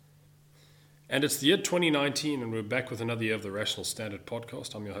And it's the year 2019, and we're back with another year of the Rational Standard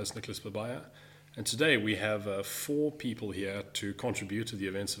podcast. I'm your host, Nicholas Babaya. And today we have 4 people here to contribute to the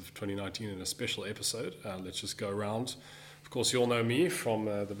events of 2019 in a special episode. Let's just go around. Of course, you all know me from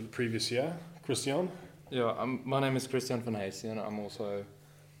the previous year. Christian? Yeah, my name is Christian van Heijsen. I'm also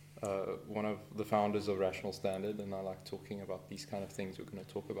one of the founders of Rational Standard, and I like talking about these kind of things we're going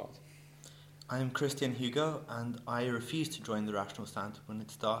to talk about. I'm Christian Hugo, and I refused to join the Rational Standard when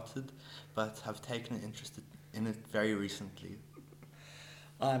it started, but have taken an interest in it very recently.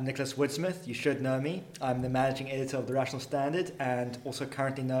 I'm Nicholas Woodsmith. You should know me. I'm the managing editor of the Rational Standard and also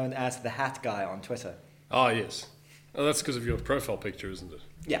currently known as the Hat Guy on Twitter. Ah, yes. Oh, that's because of your profile picture, isn't it?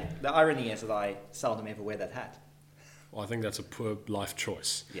 Yeah, the irony is that I seldom ever wear that hat. Well, I think that's a poor life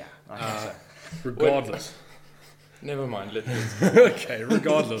choice. Yeah, I think so. Regardless. Never mind, let's Okay,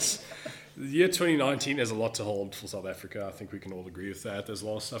 regardless. The year 2019 has a lot to hold for South Africa. I think we can all agree with that. There's a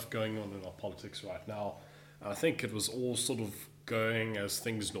lot of stuff going on in our politics right now. I think it was all sort of going as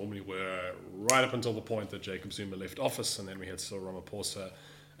things normally were right up until the point that Jacob Zuma left office, and then we had Cyril Ramaphosa,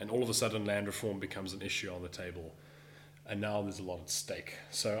 and all of a sudden land reform becomes an issue on the table. And now there's a lot at stake.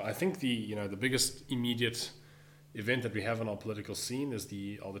 So I think the biggest immediate event that we have on our political scene is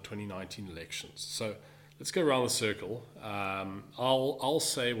the 2019 elections. So let's go around the circle. I'll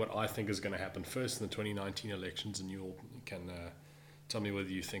say what I think is going to happen first in the 2019 elections, and you all can tell me whether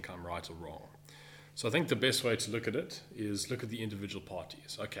you think I'm right or wrong. So I think the best way to look at it is look at the individual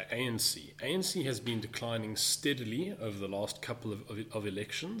parties. Okay, ANC. ANC has been declining steadily over the last couple of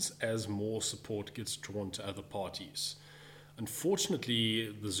elections as more support gets drawn to other parties.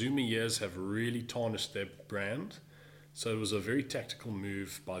 Unfortunately, the Zuma years have really tarnished their brand. So it was a very tactical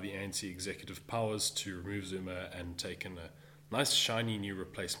move by the ANC executive powers to remove Zuma and take in a nice, shiny new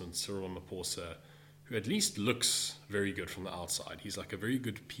replacement, Cyril Ramaphosa, who at least looks very good from the outside. He's like a very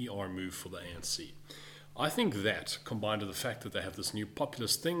good PR move for the ANC. I think that, combined with the fact that they have this new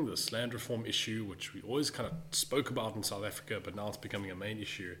populist thing, this land reform issue, which we always kind of spoke about in South Africa, but now it's becoming a main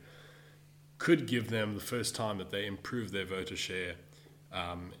issue, could give them the first time that they improve their voter share,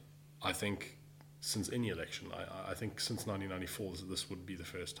 I think, since any election. I think since 1994, this would be the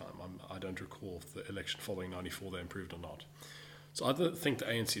first time. I don't recall if the election following 94 they improved or not. So I think the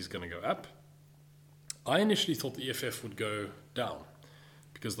ANC is going to go up. I initially thought the EFF would go down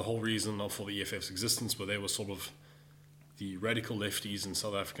because the whole reason for the EFF's existence were they were sort of the radical lefties in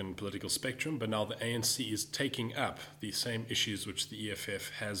South African political spectrum, but now the ANC is taking up the same issues which the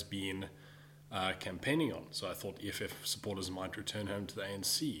EFF has been campaigning on. So I thought EFF supporters might return home to the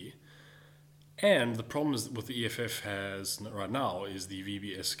ANC. And the problem is with the EFF has right now is the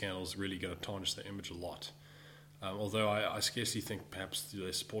VBS scandal is really going to tarnish their image a lot. Although I scarcely think perhaps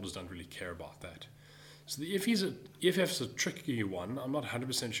their supporters don't really care about that. So the EFF's a tricky one. I'm not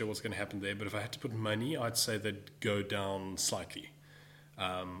 100% sure what's going to happen there, but if I had to put money, I'd say they'd go down slightly,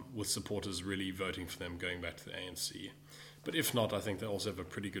 with supporters really voting for them going back to the ANC. But if not, I think they also have a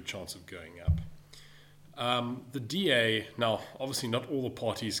pretty good chance of going up. The DA, now obviously not all the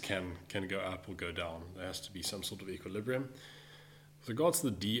parties can go up or go down. There has to be some sort of equilibrium. With regards to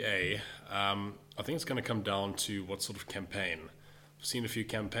the DA, I think it's going to come down to what sort of campaign. I've seen a few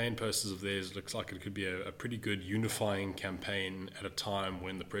campaign posters of theirs. It looks like it could be a pretty good unifying campaign at a time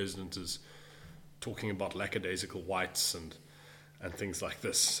when the president is talking about lackadaisical whites and things like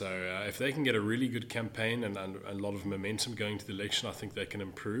this. So if they can get a really good campaign and a lot of momentum going to the election, I think they can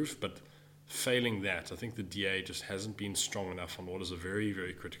improve. But failing that, I think the DA just hasn't been strong enough on what is a very,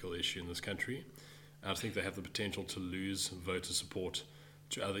 very critical issue in this country. And I think they have the potential to lose voter support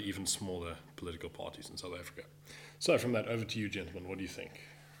to other even smaller political parties in South Africa. So from that, over to you, gentlemen. What do you think?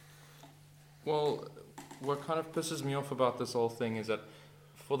 Well, what kind of pisses me off about this whole thing is that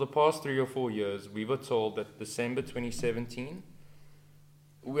for the past 3 or 4 years, we were told that December 2017,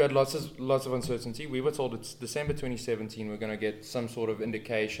 we had lots of uncertainty. We were told it's December 2017, we're going to get some sort of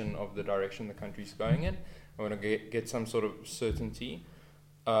indication of the direction the country's going in. We're going to get some sort of certainty.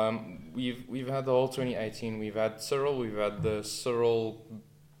 We've had the whole 2018. We've had Cyril. We've had the Cyril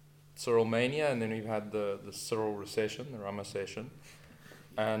mania, and then we've had the Cyril recession, the Rama session,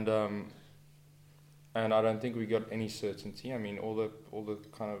 and I don't think we got any certainty. I mean, all the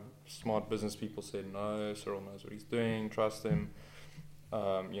kind of smart business people said no. Cyril knows what he's doing. Trust him.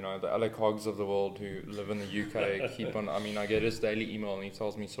 The Alec Hoggs of the world who live in the UK keep on. I mean, I get his daily email and he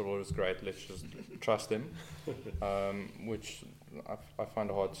tells me Cyril is great. Let's just trust him, which I find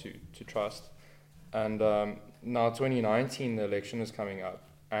hard to trust. And now 2019, the election is coming up,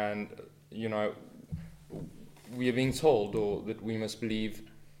 and we are being told that we must believe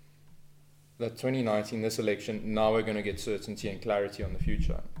that 2019, this election, now we're going to get certainty and clarity on the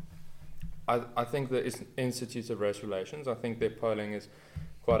future. I think the Institute of Race Relations, I think their polling is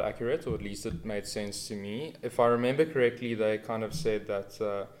quite accurate, or at least it made sense to me. If I remember correctly, they kind of said that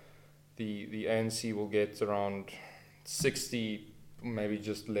the ANC will get around 60, maybe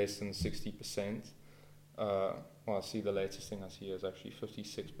just less than 60%. Well, I see the latest thing I see is actually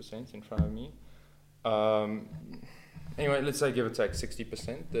 56% in front of me. Anyway, let's say give or take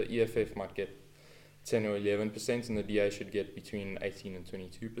 60%. The EFF might get 10 or 11%, and the DA should get between 18 and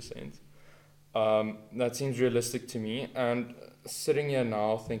 22%. That seems realistic to me. And sitting here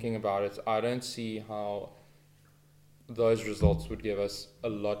now thinking about it, I don't see how those results would give us a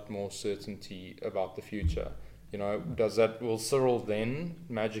lot more certainty about the future. You know, will Cyril then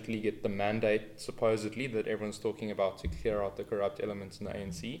magically get the mandate, supposedly, that everyone's talking about to clear out the corrupt elements in the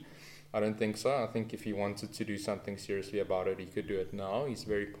ANC? I don't think so. I think if he wanted to do something seriously about it, he could do it now. He's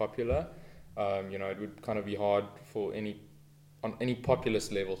very popular. You know, it would kind of be hard for on any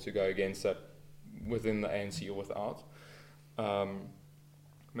populist level to go against that within the ANC or without.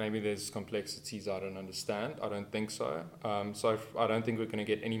 Maybe there's complexities I don't understand. I don't think so. I don't think we're going to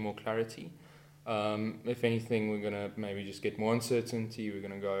get any more clarity. If anything, we're going to maybe just get more uncertainty. We're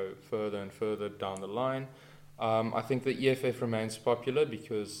going to go further and further down the line. I think the EFF remains popular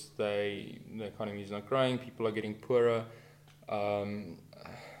because the economy is not growing. People are getting poorer.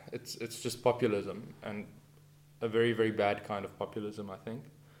 It's just populism, and a very, very bad kind of populism, I think.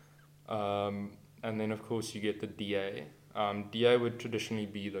 And then, of course, you get the DA. DA would traditionally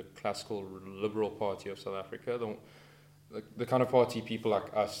be the classical liberal party of South Africa, the kind of party people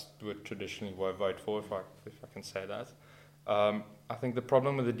like us would traditionally vote for, if I can say that. I think the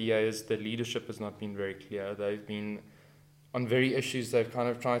problem with the DA is the leadership has not been very clear. They've been, on very issues, they've kind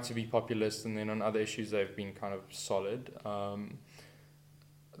of tried to be populist, and then on other issues, they've been kind of solid.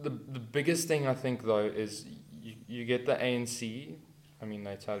 The biggest thing, I think, though, is you get the ANC. I mean,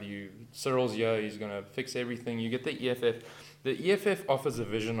 they tell you, Cyril's here, he's going to fix everything. You get the EFF. The EFF offers a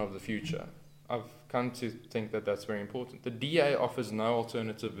vision of the future. I've come to think that that's very important. The DA offers no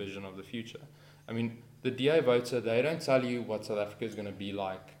alternative vision of the future. I mean, the DA voter, they don't tell you what South Africa is going to be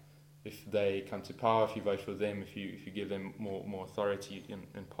like if they come to power, if you vote for them, if you give them more authority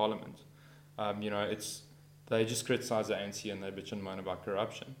in Parliament. You know, they just criticize the ANC and they bitch and moan about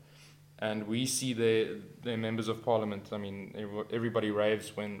corruption. And we see their members of Parliament. I mean, everybody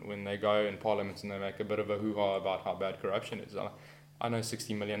raves when they go in Parliament and they make a bit of a hoo-ha about how bad corruption is. I know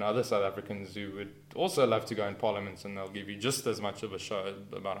 60 million other South Africans who would also love to go in Parliament, and they'll give you just as much of a show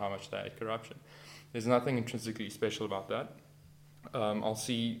about how much they hate corruption. There's nothing intrinsically special about that.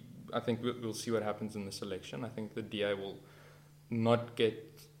 I think we'll see what happens in this election. I think the DA will not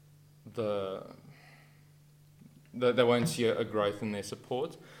get they won't see a growth in their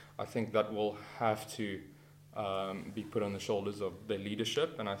support. I think that will have to be put on the shoulders of their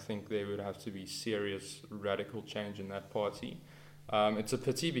leadership, and I think there would have to be serious radical change in that party. It's a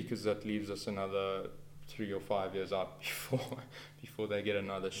pity because that leaves us another 3 or 5 years out before they get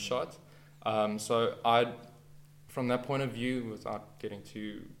another shot. So from that point of view, without getting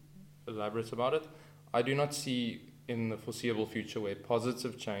too elaborate about it, I do not see in the foreseeable future where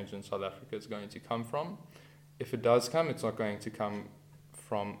positive change in South Africa is going to come from. If it does come, it's not going to come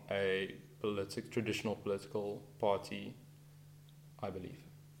from a traditional political party, I believe.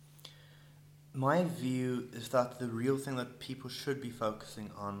 My view is that the real thing that people should be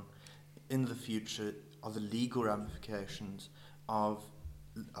focusing on in the future are the legal ramifications of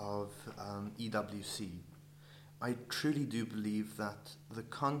EWC. I truly do believe that the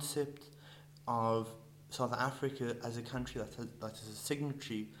concept of South Africa as a country that is a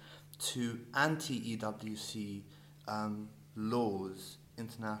signatory to anti-EWC laws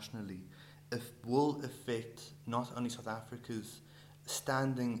internationally will affect not only South Africa's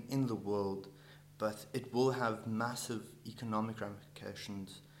standing in the world, but it will have massive economic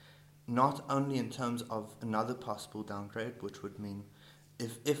ramifications, not only in terms of another possible downgrade, which would mean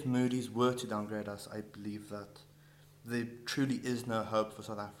if Moody's were to downgrade us, I believe that there truly is no hope for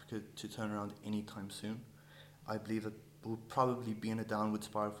South Africa to turn around anytime soon. I believe that we'll probably be in a downward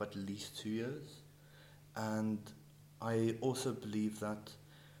spiral for at least 2 years. And I also believe that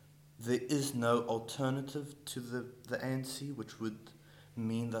there is no alternative to the ANC, which would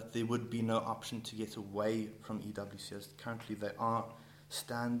mean that there would be no option to get away from EWC, as currently they are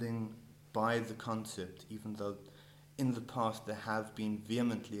standing by the concept, even though in the past they have been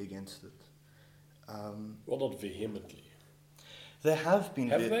vehemently against it. Well, not vehemently. They have been.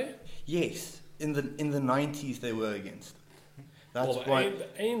 Have they? Yes. In the 90s they were against it. That's why the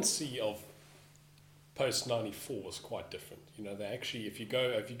ANC of post 94 was quite different. You know, they actually, if you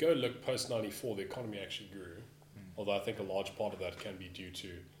go look post 94, the economy actually grew. Although I think a large part of that can be due to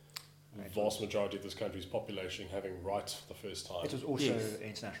vast majority of this country's population having rights for the first time. It was also Yes.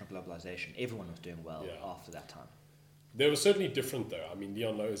 international globalization. Everyone was doing well Yeah. after that time. They were certainly different, though. I mean,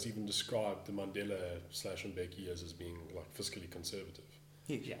 Leon Lowe has even described the Mandela/Mbeki years as being like fiscally conservative.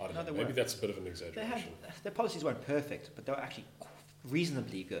 Yes. Yeah. I don't No, know. they Maybe were. that's a bit of an They exaggeration. had, their policies weren't perfect, but they were actually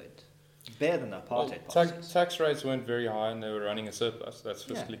reasonably good. Better than the Well, apartheid policies. tax rates weren't very high and they were running a surplus. That's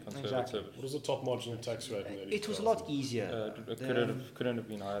Yeah, fiscally exactly. conservative. What was the top marginal tax rate in the early It was a lot 2000s? easier. It The- couldn't have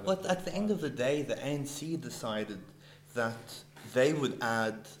been higher. But at the end of the day, the ANC decided that they would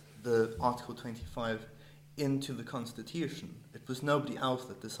add the Article 25 into the Constitution. It was nobody else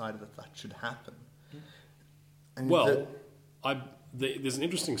that decided that that should happen. I mean, Well, there's an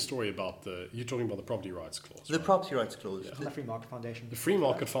interesting story about you're talking about the property rights clause. the right? Property Rights Clause. Yeah. the Free Market Foundation. The Free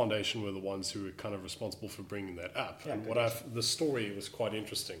Market Foundation were the ones who were kind of responsible for bringing that up. Yeah, And good. the story was quite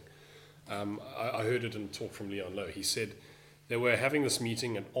interesting. I heard it in a talk from Leon Lowe. He said they were having this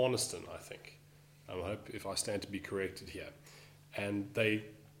meeting at Arniston, I think. I hope if I stand to be corrected here. And they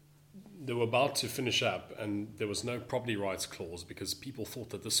were about to finish up, and there was no property rights clause because people thought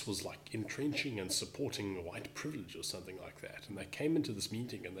that this was like entrenching and supporting white privilege or something like that. And they came into this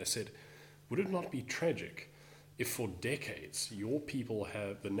meeting and they said, would it not be tragic if for decades your people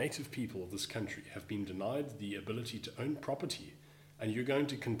the native people of this country have been denied the ability to own property, and you're going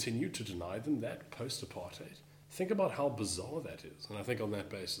to continue to deny them that post-apartheid? Think about how bizarre that is. And I think on that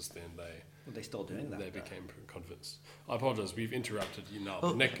basis then Well, they're still doing that. they though. became convinced. I apologize, we've interrupted you now.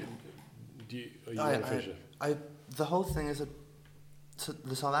 Well, Nick, are you want to finish it? The whole thing is that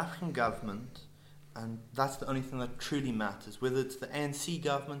the South African government, and that's the only thing that truly matters, whether it's the ANC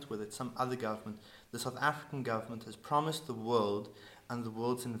government, whether it's some other government, the South African government has promised the world and the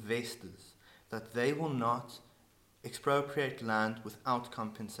world's investors that they will not expropriate land without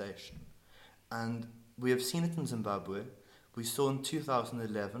compensation. And we have seen it in Zimbabwe. We saw in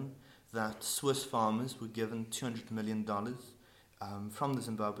 2011 that Swiss farmers were given $200 million from the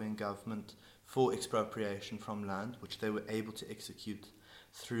Zimbabwean government for expropriation from land, which they were able to execute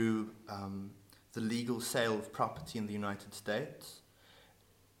through the legal sale of property in the United States.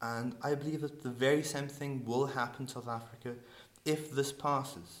 And I believe that the very same thing will happen to South Africa if this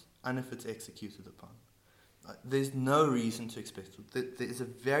passes and if it's executed upon. There's no reason to expect it. There is a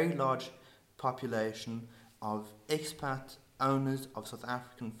very large population of expat owners of South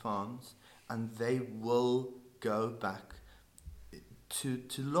African farms, and they will go back to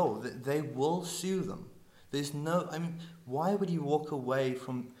law. They will sue them. There's no, I mean, why would you walk away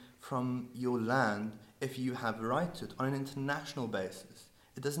from your land if you have a right to it on an international basis?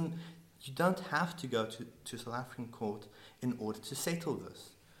 It doesn't, you don't have to go to South African court in order to settle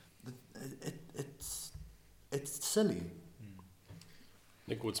this. It's silly.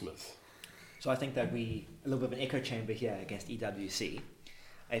 Nick Woodsmith. So I think that a little bit of an echo chamber here against EWC.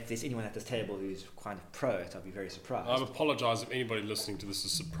 If there's anyone at this table who's kind of pro it, I'll be very surprised. I apologize if anybody listening to this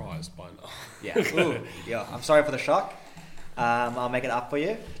is surprised by now. Yeah. Ooh, yeah. I'm sorry for the shock. I'll make it up for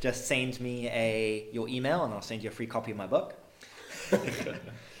you. Just send me your email and I'll send you a free copy of my book.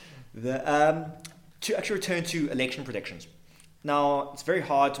 To actually return to election predictions. Now, it's very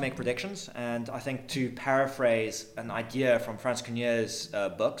hard to make predictions, and I think to paraphrase an idea from Franz Cunier's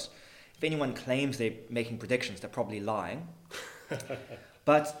books, if anyone claims they're making predictions, they're probably lying.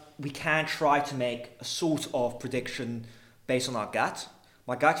 But we can try to make a sort of prediction based on our gut.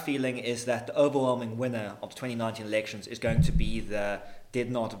 My gut feeling is that the overwhelming winner of the 2019 elections is going to be the did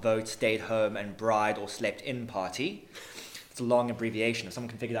not vote, stayed home and bride or slept in party. It's a long abbreviation. If someone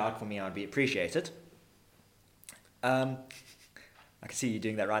can figure it out for me, I'd be appreciated. I can see you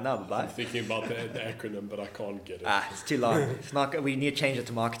doing that right now, I'm bye-bye. thinking about the acronym, but I can't get it. It's too long. It's not. We need to change it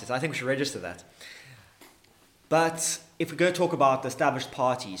to marketers. I think we should register that. But if we're going to talk about the established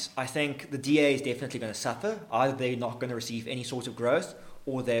parties, I think the DA is definitely going to suffer. Either they're not going to receive any sort of growth,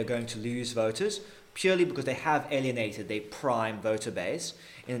 or they're going to lose voters, purely because they have alienated their prime voter base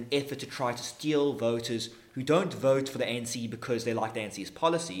in an effort to try to steal voters who don't vote for the ANC because they like the ANC's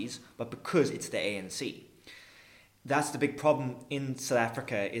policies, but because it's the ANC. That's the big problem in South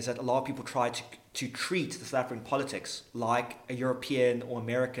Africa, is that a lot of people try to treat the South African politics like a European or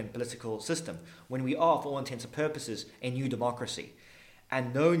American political system, when we are, for all intents and purposes, a new democracy.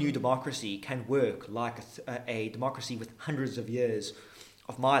 And no new democracy can work like a democracy with hundreds of years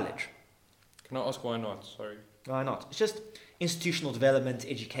of mileage. Can I ask why not? Sorry. Why not? It's just institutional development,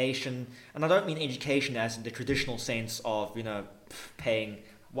 education, and I don't mean education as in the traditional sense of, paying.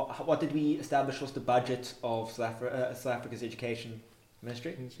 What did we establish was the budget of South Africa's education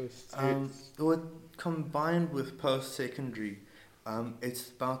ministry? Combined with post-secondary, it's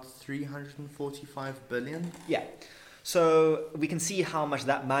about 345 billion. Yeah. So we can see how much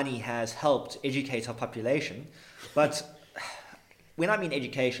that money has helped educate our population. But when I mean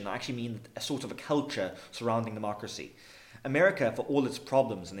education, I actually mean a sort of a culture surrounding democracy. America, for all its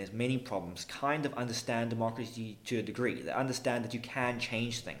problems, and there's many problems, kind of understand democracy to a degree. They understand that you can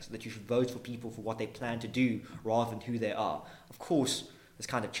change things, that you should vote for people for what they plan to do rather than who they are. Of course, this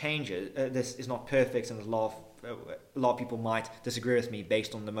kind of changes. This is not perfect, and a lot of people might disagree with me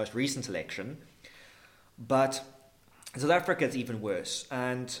based on the most recent election. But South Africa is even worse,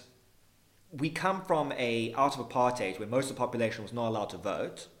 and we come from out of apartheid, where most of the population was not allowed to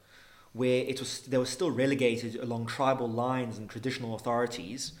vote, where they were still relegated along tribal lines and traditional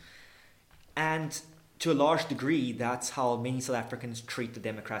authorities, and to a large degree, that's how many South Africans treat the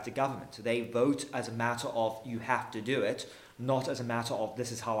democratic government. They vote as a matter of you have to do it, not as a matter of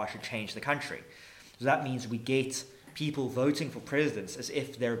this is how I should change the country. So that means we get people voting for presidents as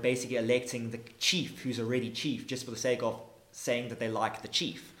if they're basically electing the chief who's already chief just for the sake of saying that they like the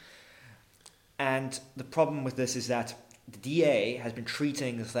chief. And the problem with this is that the DA has been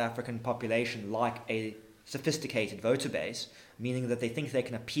treating the South African population like a sophisticated voter base, meaning that they think they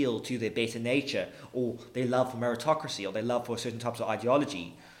can appeal to their better nature or their love for meritocracy or their love for certain types of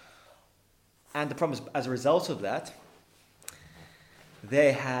ideology. And the problem is, as a result of that,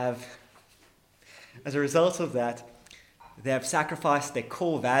 they have sacrificed their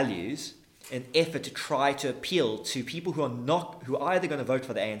core values in effort to try to appeal to people who are either going to vote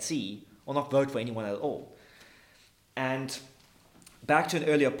for the ANC or not vote for anyone at all. And back to an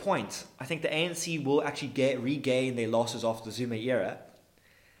earlier point, I think the ANC will actually regain their losses after the Zuma era.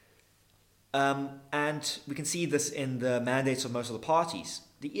 And we can see this in the mandates of most of the parties.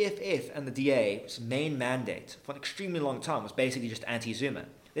 The EFF and the DA's main mandate for an extremely long time was basically just anti-Zuma.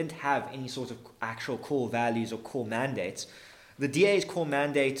 They didn't have any sort of actual core values or core mandates. The DA's core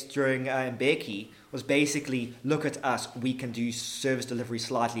mandate during Mbeki was basically, look at us, we can do service delivery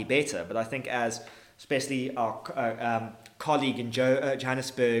slightly better. But I think especially our colleague in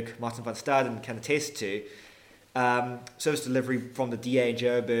Johannesburg, Martin van Staden, can attest to, service delivery from the DA in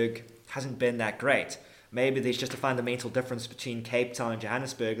Joburg hasn't been that great. Maybe there's just a fundamental difference between Cape Town and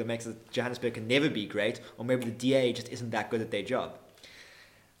Johannesburg that makes it Johannesburg can never be great, or maybe the DA just isn't that good at their job.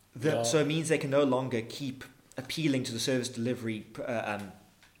 So it means they can no longer keep appealing to the service delivery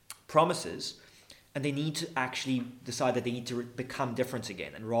promises, and they need to actually decide that they need to become different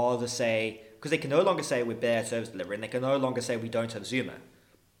again, and rather say, because they can no longer say we're bad at service delivery, and they can no longer say we don't have Zuma.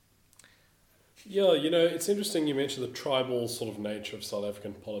 Yeah, it's interesting you mentioned the tribal sort of nature of South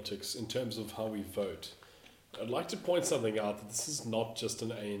African politics in terms of how we vote. I'd like to point something out that this is not just an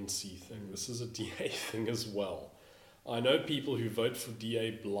ANC thing. This is a DA thing as well. I know people who vote for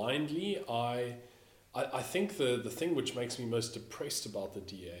DA blindly. I think the thing which makes me most depressed about the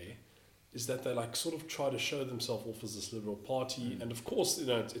DA is that they sort of try to show themselves off as this liberal party, and of course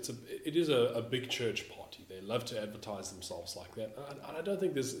it is a big church party. They love to advertise themselves like that, and I don't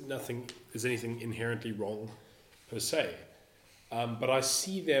think there's anything inherently wrong per se, but I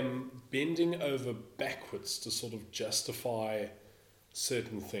see them bending over backwards to sort of justify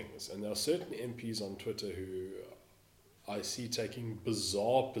certain things, and there are certain MPs on Twitter who I see taking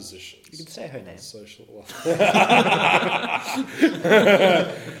bizarre positions. You can say her name. Social.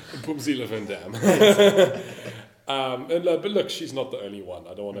 Boomzila van Dam. But look, she's not the only one.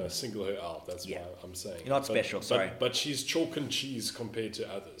 I don't want to single her out. That's why I'm saying. You're not special, sorry. But she's chalk and cheese compared to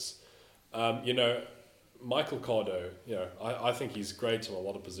others. Michael Cardo, I think he's great in a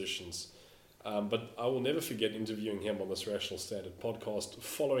lot of positions. But I will never forget interviewing him on this Rational Standard podcast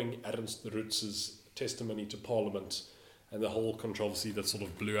following Ernst Rutz's testimony to Parliament and the whole controversy that sort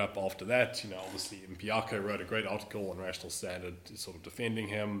of blew up after that. Obviously Mpiako wrote a great article on Rational Standard sort of defending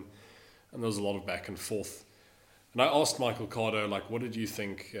him, and there was a lot of back and forth. And I asked Michael Cardo, what did you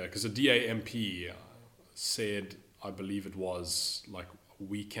think? Because a DA MP said, I believe it was,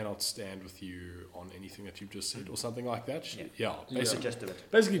 we cannot stand with you on anything that you've just said, or something like that.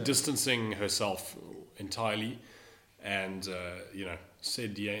 Basically distancing herself entirely, and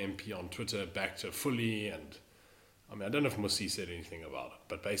said DA MP on Twitter backed her fully, and I don't know if Musi said anything about it,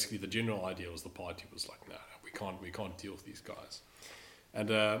 but basically the general idea was the party was like, no, we can't deal with these guys. And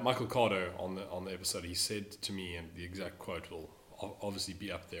Michael Cardo on the episode, he said to me, and the exact quote will obviously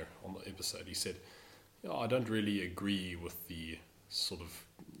be up there on the episode, he said, I don't really agree with the sort of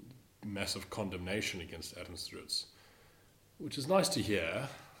massive condemnation against Ernst Rutz, which is nice to hear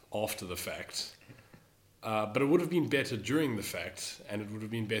after the fact, but it would have been better during the fact, and it would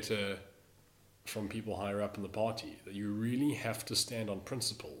have been better from people higher up in the party, that you really have to stand on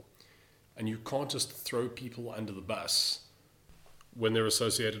principle, and you can't just throw people under the bus when they're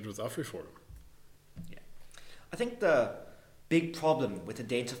associated with AfriForum. Yeah, I think the big problem with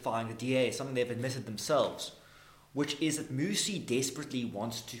identifying the DA is something they've admitted themselves, which is that Musi desperately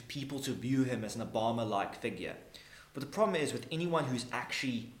wants people to view him as an Obama-like figure. But the problem is with anyone who's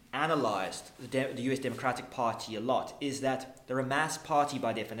actually analysed the US Democratic Party a lot is that they're a mass party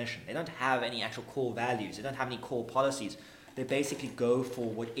by definition. They don't have any actual core values. They don't have any core policies. They basically go for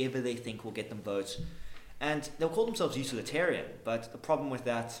whatever they think will get them votes. And they'll call themselves utilitarian, but the problem with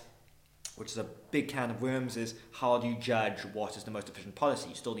that, which is a big can of worms, is how do you judge what is the most efficient policy?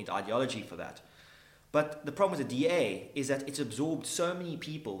 You still need ideology for that. But the problem with the DA is that it's absorbed so many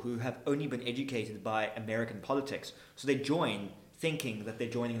people who have only been educated by American politics. So they join thinking that they're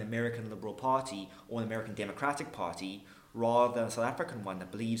joining an American Liberal Party or an American Democratic Party rather than a South African one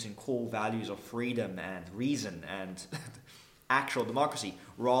that believes in core values of freedom and reason and actual democracy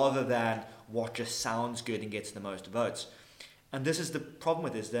rather than what just sounds good and gets the most votes. And this is the problem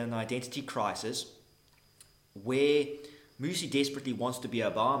with this, there's an identity crisis where Musi desperately wants to be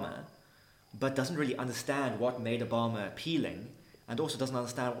Obama but doesn't really understand what made Obama appealing and also doesn't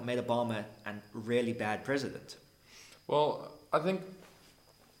understand what made Obama a really bad president. Well, I think,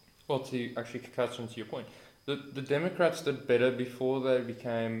 to actually catch on to your point, the Democrats did better before they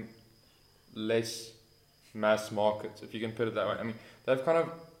became less mass markets, if you can put it that way. I mean, they've kind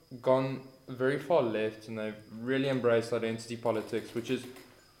of gone very far left and they've really embraced identity politics, which is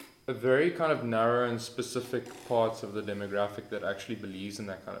a very kind of narrow and specific part of the demographic that actually believes in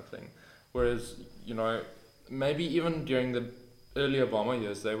that kind of thing. Whereas, maybe even during the early Obama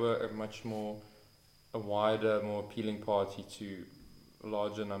years, they were a wider, more appealing party to a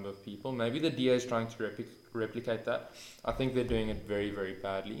larger number of people. Maybe the DA is trying to replicate that. I think they're doing it very, very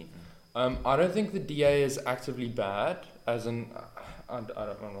badly. I don't think the DA is actively bad, as in, I'm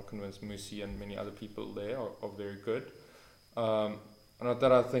not convinced Musi and many other people there are very good. Not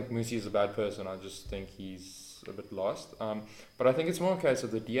that I think Musi is a bad person, I just think he's a bit lost. But I think it's more a case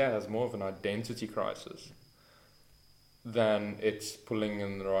of the DA has more of an identity crisis than it's pulling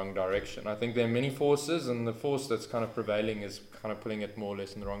in the wrong direction. I think there are many forces, and the force that's kind of prevailing is kind of pulling it more or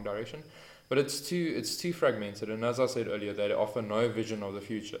less in the wrong direction. But it's too fragmented, and as I said earlier, they offer no vision of the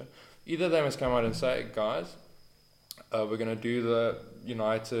future. Either they must come out and say, guys, we're going to do the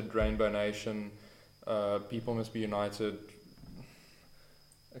United Rainbow Nation, people must be united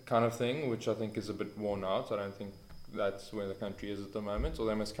kind of thing, which I think is a bit worn out. I don't think that's where the country is at the moment. Or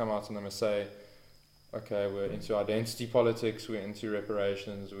they must come out and they must say, okay, we're into identity politics, we're into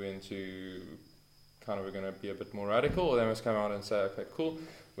reparations, we're going to be a bit more radical. Or they must come out and say, okay, cool,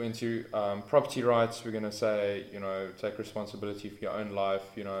 we're into property rights, we're going to say, take responsibility for your own life,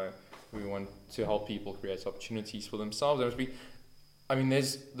 we want to help people create opportunities for themselves. There must be,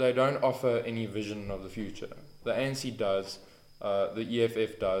 they don't offer any vision of the future. The ANC does, the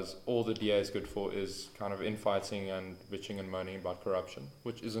EFF does. All the DA is good for is kind of infighting and bitching and moaning about corruption,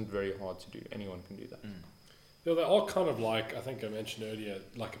 which isn't very hard to do. Anyone can do that. They are kind of like, I think I mentioned earlier,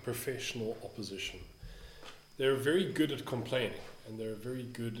 like a professional opposition. They're very good at complaining, and they're very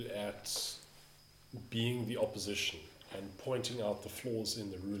good at being the opposition and pointing out the flaws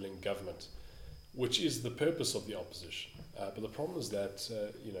in the ruling government, which is the purpose of the opposition. But the problem is that,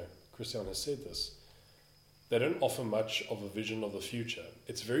 Christian has said this, they don't offer much of a vision of the future.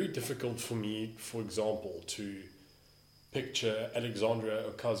 It's very difficult for me, for example, to picture Alexandria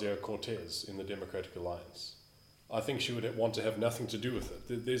Ocasio-Cortez in the Democratic Alliance. I think she would want to have nothing to do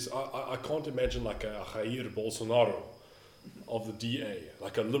with it. I can't imagine like a Jair Bolsonaro of the DA,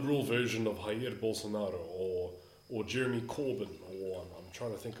 like a liberal version of Jair Bolsonaro or Jeremy Corbyn, or I'm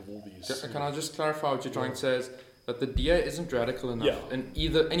trying to think of all these. Can I just clarify what you're trying to say is that the DA isn't radical enough in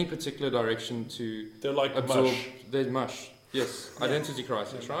any particular direction to they're like absorb. mush. They're much. Yes, identity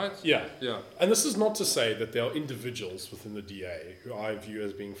crisis, right? Yeah. Yeah. And this is not to say that there are individuals within the DA who I view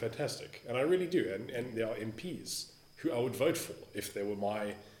as being fantastic, and I really do, and there are MPs who I would vote for if they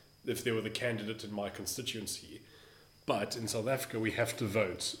were the candidate in my constituency. But in South Africa, we have to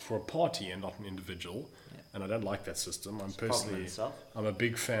vote for a party and not an individual, and I don't like that system. I'm a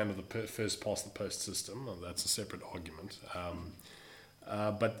big fan of the first past the post system. That's a separate argument.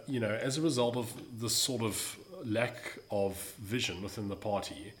 But as a result of this sort of lack of vision within the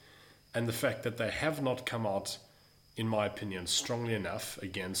party, and the fact that they have not come out, in my opinion, strongly enough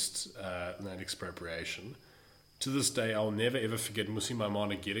against land expropriation, to this day I'll never ever forget Mmusi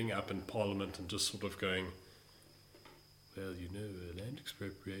Maimane getting up in Parliament and just sort of going, well, land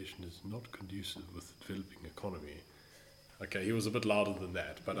expropriation is not conducive with the developing economy. Okay, he was a bit louder than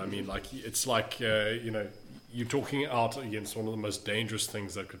that, but I mean, it's like, you're talking out against one of the most dangerous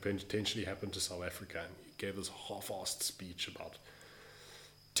things that could potentially happen to South Africa, and he gave this half-assed speech about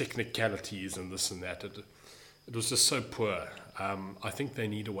technicalities and this and that. It was just so poor. I think they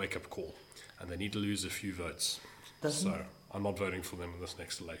need a wake-up call, and they need to lose a few votes. Doesn't- So I'm not voting for them in this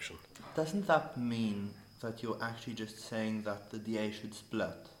next election. Doesn't that mean that you're actually just saying that the DA should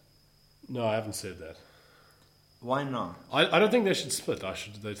split? No, I haven't said that. Why not? I don't think they should split.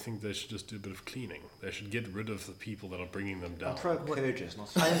 They think they should just do a bit of cleaning. They should get rid of the people that are bringing them I'm down. pro purges,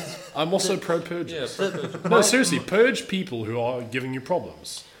 not I'm also pro-purges. Yeah, No, seriously, purge people who are giving you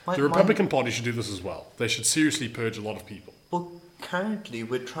problems. The Republican Party should do this as well. They should seriously purge a lot of people. Well, currently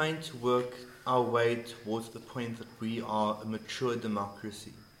we're trying to work our way towards the point that we are a mature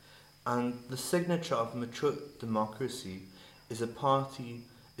democracy. And the signature of a mature democracy is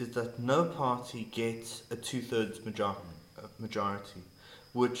that no party gets a 2/3 majority,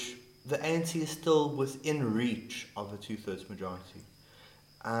 which the ANC is still within reach of a 2/3 majority.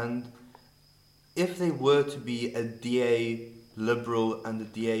 And if they were to be a DA liberal and a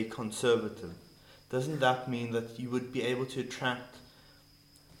DA conservative, doesn't that mean that you would be able to attract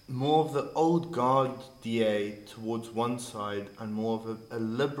more of the old guard DA towards one side and more of a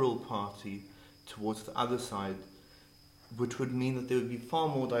liberal party towards the other side, which would mean that there would be far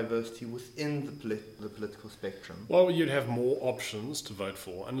more diversity within the political spectrum? Well, you'd have more options to vote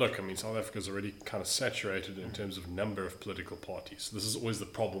for. And look, I mean, South Africa's already kind of saturated in terms of number of political parties. This is always the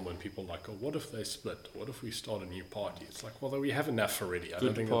problem when people are like, oh, what if they split? What if we start a new party? It's like, well, we have enough already. I don't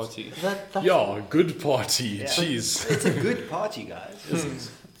good think party. That's Yeah, good party. Yeah. Jeez. It's a good party, guys.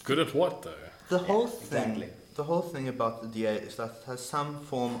 Good at what, though? the whole thing. exactly. The whole thing about the DA is that it has some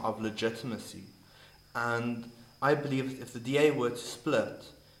form of legitimacy, and I believe if the DA were to split,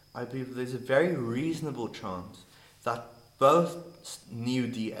 I believe there's a very reasonable chance that both new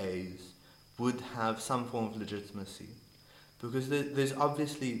DAs would have some form of legitimacy, because there's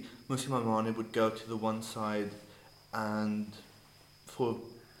obviously Mmusi Maimane would go to the one side, and for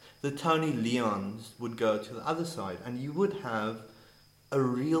the Tony Leons would go to the other side, and you would have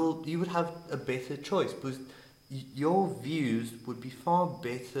a better choice, because your views would be far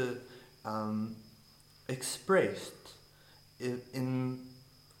better expressed in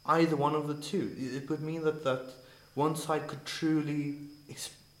either one of the two. It would mean that one side would truly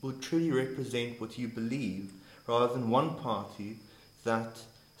represent what you believe, rather than one party that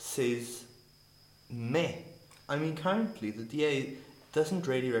says meh. I mean, currently the DA doesn't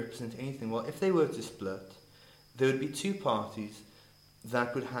really represent anything. Well, if they were to split, there would be two parties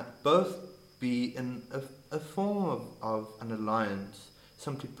that would both be in a form of an alliance,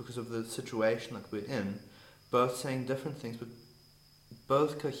 simply because of the situation that we're in, both saying different things, but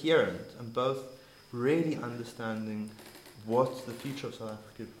both coherent and both really understanding what the future of South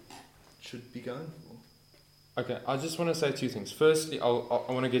Africa should be going for. Okay, I just want to say two things. Firstly, I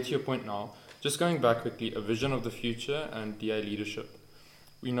want to get to your point now. Just going back quickly, a vision of the future and DA leadership.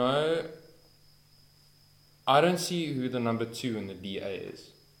 We know, I don't see who the number 2 in the DA is.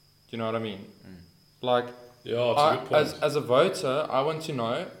 Do you know what I mean? Like, Yeah, it's a good point. as a voter, I want to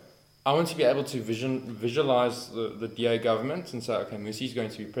know, I want to be able to visualize the DA government and say, okay, Mmusi's going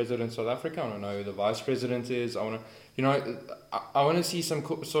to be president of South Africa. I want to know who the vice president is. I want to, I want to see some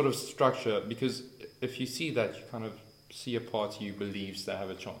sort of structure, because if you see that, you kind of see a party who believes they have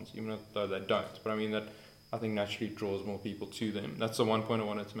a chance, even though they don't. But I mean, that I think naturally draws more people to them. That's the one point I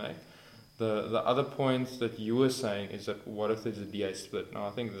wanted to make. The other point that you were saying is that what if there's a DA split? Now,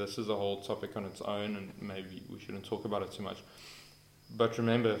 I think this is a whole topic on its own, and maybe we shouldn't talk about it too much. But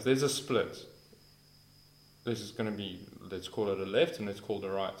remember, if there's a split, this is going to be, let's call it a left and let's call it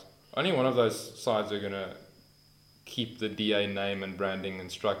a right. Only one of those sides are going to keep the DA name and branding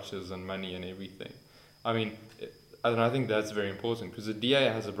and structures and money and everything. I mean, and I think that's very important, because the DA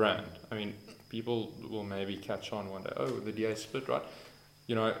has a brand. I mean, people will maybe catch on one day, oh, the DA split, right?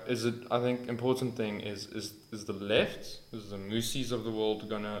 I think important thing is the left, is the Mmusi's of the world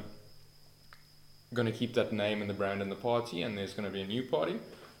gonna keep that name and the brand in the party, and there's gonna be a new party,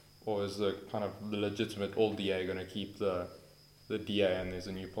 or is the kind of legitimate old DA gonna keep the DA and there's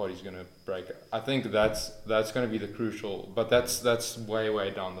a new party's gonna break it? I think that's gonna be the crucial, but that's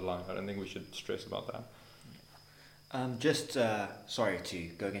way down the line. I don't think we should stress about that. Sorry to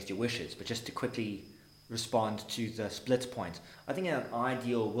go against your wishes, but just to quickly respond to the split point. I think in an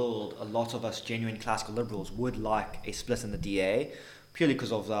ideal world, a lot of us genuine classical liberals would like a split in the DA, purely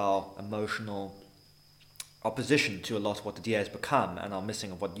because of our emotional opposition to a lot of what the DA has become and our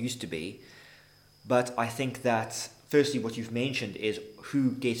missing of what used to be. But I think that, firstly, what you've mentioned is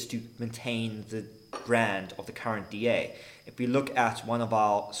who gets to maintain the brand of the current DA. If we look at one of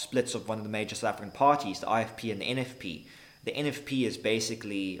our splits of one of the major South African parties, the IFP and the NFP is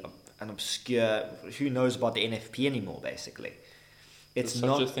basically an obscure, who knows about the NFP anymore, basically. It's Such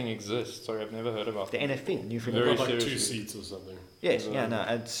not a thing exists. Sorry, I've never heard about the that. NFP, the New Freedom Very Got Party. like seriously. 2 seats or something. Yes, yeah,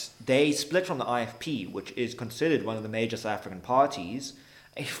 no. They split from the IFP, which is considered one of the major South African parties.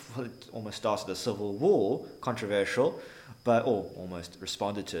 Well, it almost started a civil war, controversial, or almost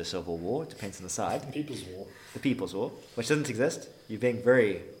responded to a civil war. It depends on the side. People's War. The People's War, which doesn't exist. You're being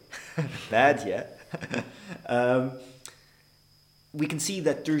very bad here. We can see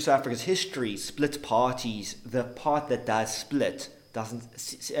that through South Africa's history, split parties, the part that does split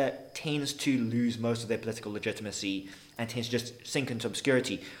tends to lose most of their political legitimacy and tends to just sink into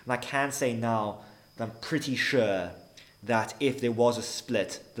obscurity. And I can say now that I'm pretty sure that if there was a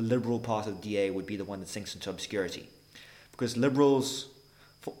split, the Liberal part of the DA would be the one that sinks into obscurity. Because Liberals,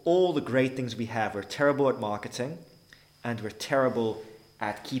 for all the great things we have, we're terrible at marketing and we're terrible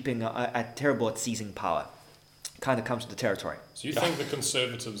at terrible at seizing power. Kind of comes with the territory. So you think the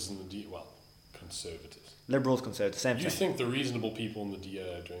Conservatives and the DA, Conservatives. Liberals, Conservatives, same You thing. think the reasonable people in the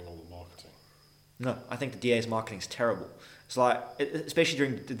DA are doing all the marketing? No, I think the DA's marketing is terrible. It's like, especially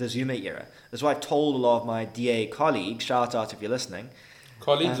during the Zuma era. That's why I told a lot of my DA colleagues, shout out if you're listening.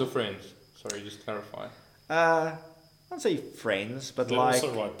 Colleagues or friends? Sorry, just clarify. I won't say friends, but They like...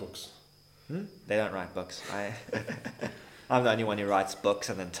 also write books. They don't write books. I'm the only one who writes books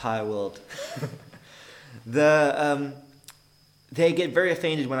in the entire world. They get very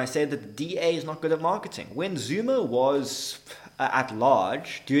offended when I say that the DA is not good at marketing. When Zuma was at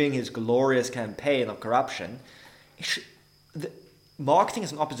large, doing his glorious campaign of corruption, the marketing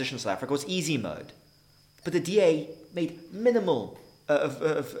as an opposition to South Africa was easy mode. But the DA made minimal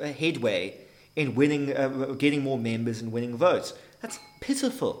of headway in winning, getting more members and winning votes. That's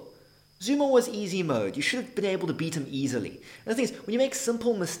pitiful. Zuma was easy mode. You should have been able to beat him easily. And the thing is, when you make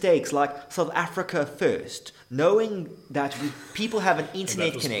simple mistakes like South Africa first, knowing that people have an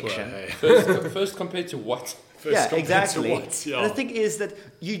internet connection... First compared to what? First exactly. What? Yeah. And the thing is that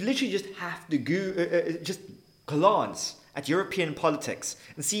you literally just have to just glance at European politics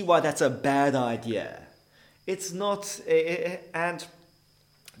and see why that's a bad idea. It's not... and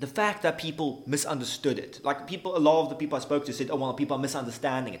the fact that people misunderstood it, like a lot of the people I spoke to said, oh, well, people are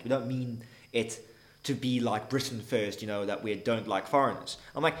misunderstanding it. We don't mean it to be like Britain first, that we don't like foreigners.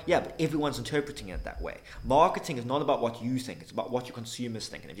 I'm like, yeah, but everyone's interpreting it that way. Marketing is not about what you think, it's about what your consumers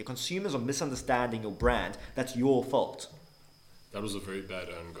think. And if your consumers are misunderstanding your brand, that's your fault. That was a very bad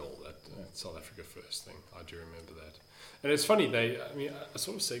own goal, that South Africa First thing. I do remember that. And it's funny, a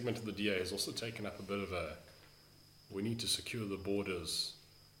sort of segment of the DA has also taken up a bit of we need to secure the borders.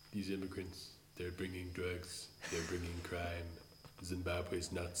 These immigrants, they're bringing drugs, they're bringing crime.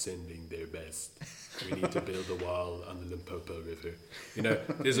 Zimbabwe's not sending their best. We need to build a wall on the Limpopo River.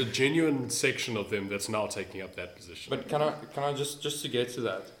 There's a genuine section of them that's now taking up that position. But can I just to get to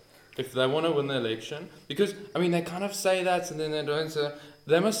that, if they want to win the election, because they kind of say that and then they don't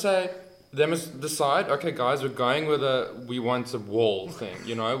say. They must decide. Okay, guys, we're going with we want a wall thing.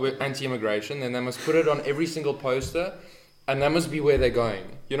 We're anti-immigration. Then they must put it on every single poster. And that must be where they're going.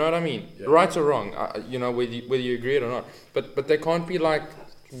 You know what I mean? Yeah. Right or wrong, whether you agree it or not. But they can't be like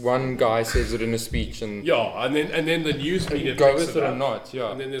one guy says it in a speech and and then the news media go with it or not.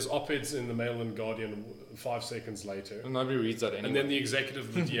 Yeah. And then there's op-eds in the Mail and Guardian 5 seconds later. And nobody reads that anyway. And then the executive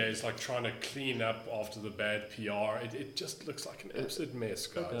of the DA is like trying to clean up after the bad PR. It just looks like an absolute mess,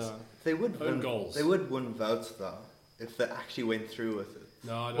 guys. Yeah. They would goals. They would win votes though if they actually went through with it.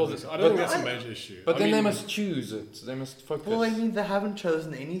 No, I don't think that's a major issue. But they must choose it. They must focus. Well, they haven't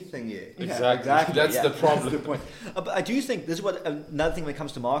chosen anything yet. Exactly. That's the problem. That's the point. But I do think this is another thing when it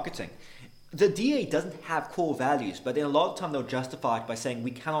comes to marketing. The DA doesn't have core values, but then a lot of the time they'll justify it by saying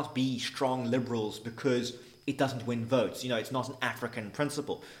we cannot be strong liberals because it doesn't win votes. It's not an African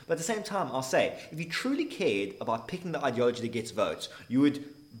principle. But at the same time, I'll say, if you truly cared about picking the ideology that gets votes, you would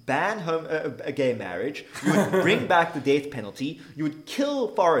ban gay marriage, you would bring back the death penalty, you would kill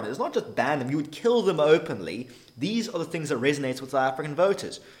foreigners, not just ban them, you would kill them openly. These are the things that resonate with South African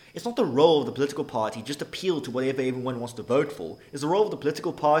voters. It's not the role of the political party just appeal to whatever everyone wants to vote for. It's the role of the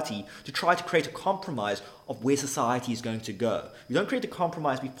political party to try to create a compromise of where society is going to go. You don't create a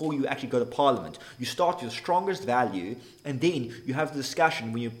compromise before you actually go to parliament. You start with your strongest value, and then you have the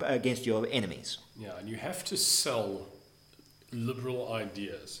discussion when you're against your enemies. Yeah, and you have to sell liberal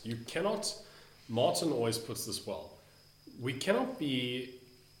ideas. You cannot, Martin always puts this well, we cannot be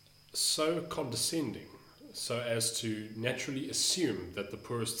so condescending so as to naturally assume that the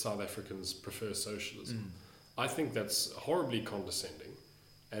poorest South Africans prefer socialism. I think that's horribly condescending.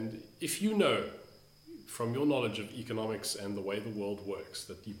 And if you know from your knowledge of economics and the way the world works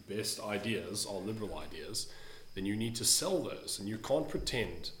that the best ideas are liberal ideas, then you need to sell those, and you can't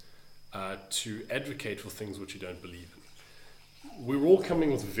pretend to advocate for things which you don't believe in. we're all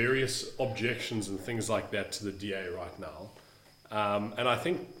coming with various objections and things like that to the DA right now. And I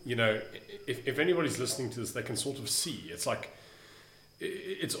think, if anybody's listening to this, they can sort of see. It's like,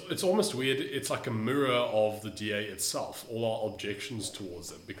 it's almost weird. It's like a mirror of the DA itself, all our objections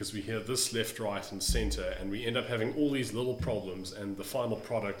towards it, because we hear this left, right, and center, and we end up having all these little problems, and the final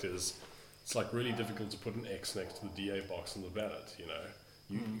product is, it's like really difficult to put an X next to the DA box on the ballot,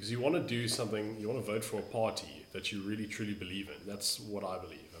 because you want to do something, you want to vote for a party that you really truly believe in. That's what I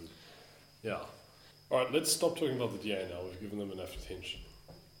believe. And yeah. All right, let's stop talking about the DA now. We've given them enough attention.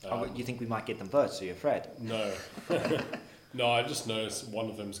 You think we might get them votes, so you're afraid? No. No, I just noticed one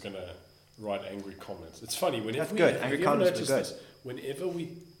of them's going to write angry comments. It's funny. That's good. Angry comments are good. Whenever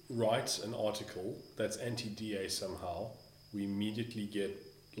we write an article that's anti-DA somehow, we immediately get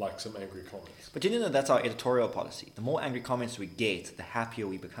like some angry comments. But you know that's our editorial policy. The more angry comments we get, the happier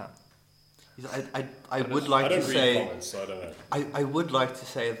we become. I would like to say. Comments, so I don't know. I would like to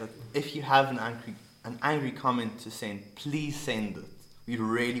say that if you have an angry comment to send, please send it. We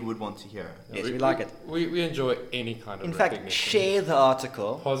really would want to hear it. Yes, we like it. We enjoy any kind of In fact, share the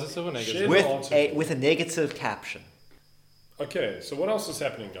article. Positive or negative? With a negative caption. Okay, so what else is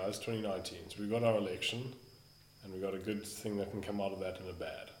happening, guys? 2019. So we got our election, and we got a good thing that can come out of that and a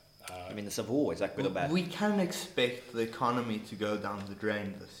bad. The Civil War, is that good or bad? We can expect the economy to go down the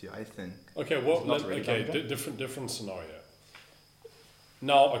drain this year, I think. Okay, different scenario.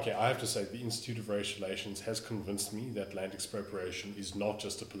 Now, okay, I have to say the Institute of Race Relations has convinced me that land expropriation is not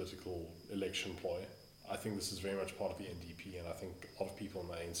just a political election ploy. I think this is very much part of the NDP, and I think a lot of people in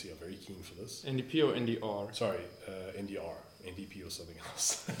the ANC are very keen for this. NDP or NDR? Sorry, NDR. NDP or something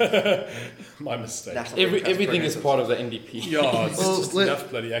else. My mistake. Everything is part of the NDP. Yeah, it's just enough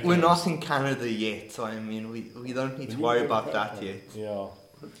bloody acronyms. We're not in Canada yet, so we don't need to worry about that yet. Yeah.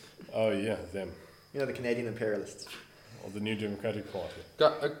 Oh yeah, them. The Canadian imperialists. Or the New Democratic Party.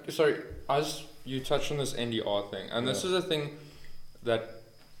 Sorry, you touched on this NDR thing, and this is a thing that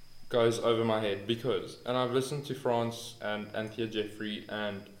goes over my head and I've listened to France and Anthea Jeffrey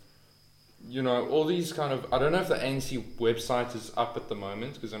and all these kind of, I don't know if the ANC website is up at the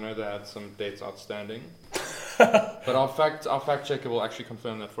moment because I know they had some dates outstanding, but our fact checker will actually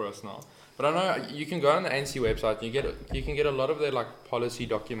confirm that for us now. But I know you can go on the ANC website and you can get a lot of their policy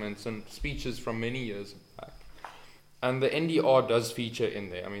documents and speeches from many years back. And the NDR does feature in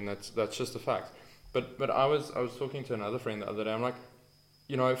there. I mean, that's just a fact. But I was talking to another friend the other day. I'm like,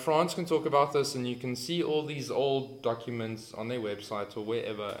 France can talk about this, and you can see all these old documents on their website or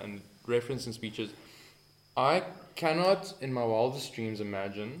wherever, and reference and speeches. I cannot, in my wildest dreams,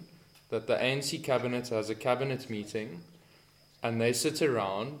 imagine that the ANC cabinet has a cabinet meeting, and they sit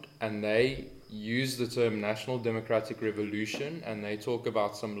around and they use the term National Democratic Revolution, and they talk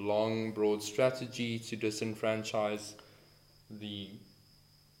about some long, broad strategy to disenfranchise the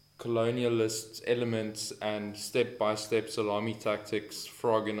colonialist elements and step-by-step salami tactics,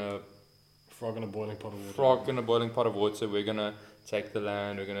 frog in a boiling pot of water. We're going to take the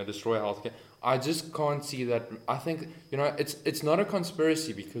land, we're going to destroy healthcare. I just can't see that. I think, it's not a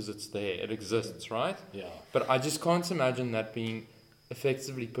conspiracy because it's there, it exists, right? Yeah. But I just can't imagine that being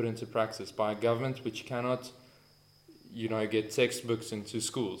effectively put into practice by a government which cannot, get textbooks into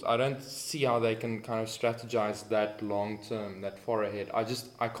schools. I don't see how they can kind of strategize that long term, that far ahead.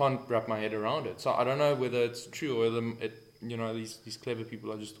 I can't wrap my head around it. So I don't know whether it's true or whether these clever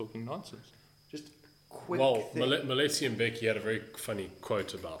people are just talking nonsense. Just quick. Well, Maletsi Mbeki had a very funny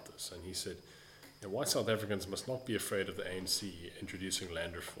quote about this, and he said, white South Africans must not be afraid of the ANC introducing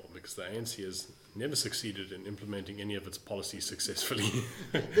land reform, because the ANC has never succeeded in implementing any of its policies successfully.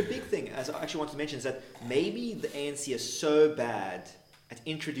 The big thing, as I actually want to mention, is that maybe the ANC is so bad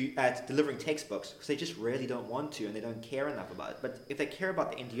at delivering textbooks because they just really don't want to and they don't care enough about it. But if they care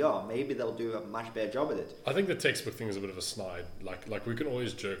about the NDR, maybe they'll do a much better job at it. I think the textbook thing is a bit of a snide. Like we can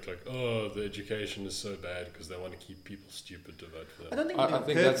always joke the education is so bad because they want to keep people stupid to vote for them. I don't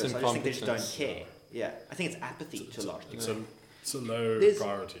think they do on purpose. I just think they just don't care. Yeah, I think it's apathy to a large degree. It's a low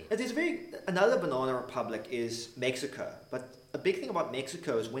priority. Another banana republic is Mexico, but a big thing about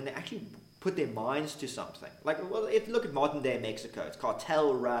Mexico is when they actually put their minds to something. If you look at modern day Mexico, it's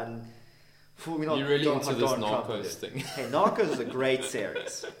cartel run. You're really into this Narcos thing. Hey, Narcos is a great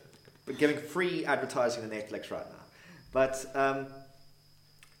series. We're giving free advertising on Netflix right now. But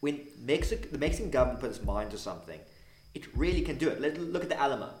when the Mexican government puts its mind to something, it really can do it. Look at the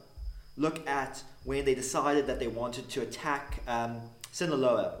Alamo. Look at when they decided that they wanted to attack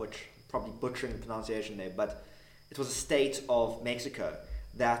Sinaloa, which probably butchering the pronunciation there, but it was a state of Mexico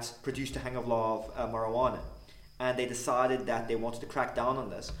that produced a hang of lot of marijuana. And they decided that they wanted to crack down on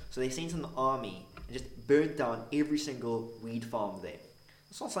this. So they sent an army and just burnt down every single weed farm there.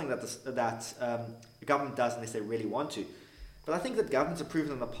 It's not something that the government does unless they really want to. But I think that governments have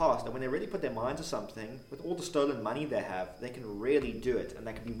proven in the past that when they really put their mind to something, with all the stolen money they have, they can really do it, and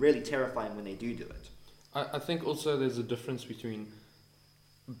that can be really terrifying when they do it. I think also there's a difference between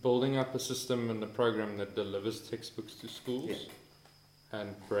building up a system and a program that delivers textbooks to schools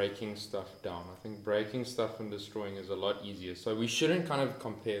and breaking stuff down. I think breaking stuff and destroying is a lot easier. So we shouldn't kind of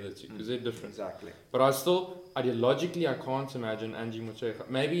compare the two because they're different. Exactly. But I still, ideologically, I can't imagine Angie Motshekga.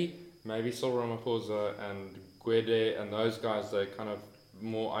 Maybe Cyril Ramaphosa and Gwede and those guys, they're kind of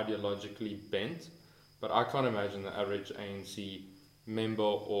more ideologically bent. But I can't imagine the average ANC member,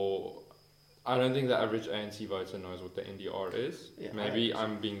 or I don't think the average ANC voter knows what the NDR is. Yeah, Maybe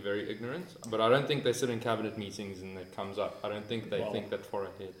I'm being very ignorant, but I don't think they sit in cabinet meetings and it comes up. I don't think they think that far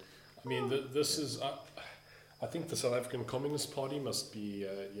ahead. I mean, this is. I think the South African Communist Party must be,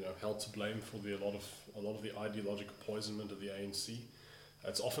 held to blame for a lot of the ideological poisonment of the ANC.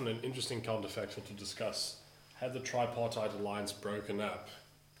 It's often an interesting counterfactual to discuss. Had the tripartite alliance broken up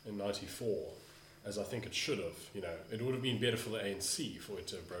in '94, as I think it should have, it would have been better for the ANC for it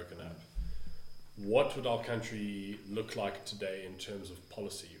to have broken up. What would our country look like today in terms of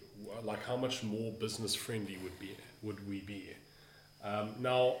policy? Like, how much more business friendly would we be?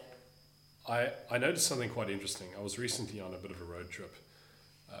 Now, I noticed something quite interesting. I was recently on a bit of a road trip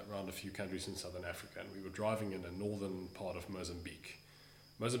around a few countries in southern Africa, and we were driving in a northern part of Mozambique.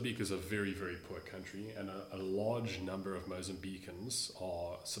 Mozambique is a very, very poor country, and a large number of Mozambicans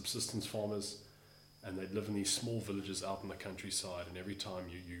are subsistence farmers, and they live in these small villages out in the countryside, and every time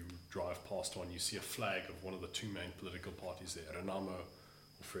you drive past one, you see a flag of one of the two main political parties there, Renamo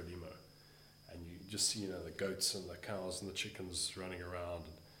or Frelimo. And you just see, the goats and the cows and the chickens running around.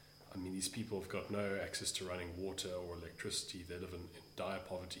 And, I mean, these people have got no access to running water or electricity. They live in dire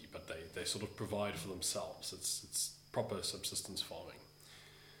poverty, but they sort of provide for themselves. It's proper subsistence farming.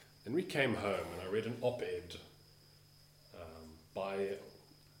 Then we came home, and I read an op-ed by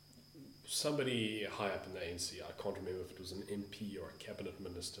somebody high up in the ANC. I can't remember if it was an MP or a cabinet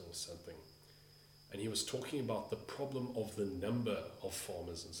minister or something. And he was talking about the problem of the number of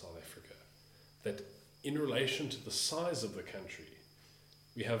farmers in South Africa. That in relation to the size of the country,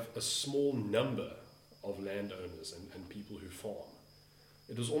 we have a small number of landowners and people who farm.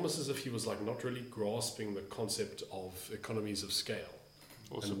 It was almost as if he was not really grasping the concept of economies of scale.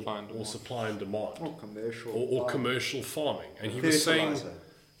 Or supply and demand. Or supply and demand. Or commercial. Or commercial farming. And he was saying,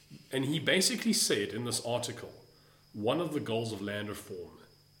 and he basically said in this article, one of the goals of land reform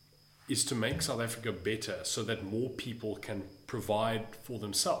is to make South Africa better so that more people can provide for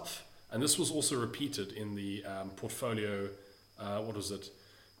themselves. And this was also repeated in the portfolio,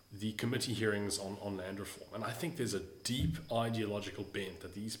 the committee hearings on land reform. And I think there's a deep ideological bent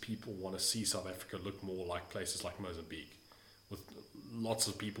that these people want to see South Africa look more like places like Mozambique, with lots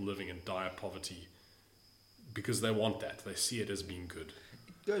of people living in dire poverty, because they want that. They see it as being good.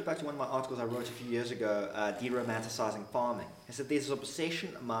 It goes back to one of my articles I wrote a few years ago, deromanticizing farming. I said there's an obsession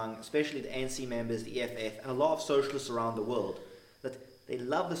among, especially the ANC members, the EFF, and a lot of socialists around the world, that they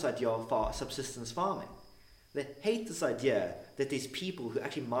love this idea of subsistence farming. They hate this idea that there's people who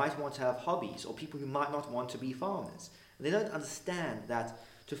actually might want to have hobbies, or people who might not want to be farmers. And they don't understand that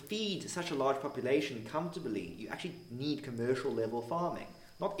to feed such a large population comfortably, you actually need commercial level farming.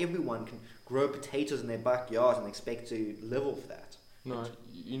 Not everyone can grow potatoes in their backyard and expect to live off that. No,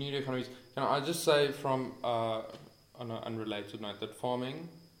 you need economies. Can I just say from on an unrelated note that farming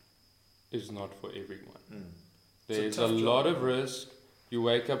is not for everyone. There's a lot of risk. You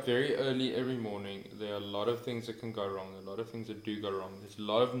wake up very early every morning. There are a lot of things that can go wrong. There are a lot of things that do go wrong. There's a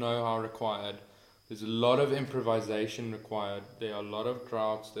lot of know-how required. There's a lot of improvisation required. There are a lot of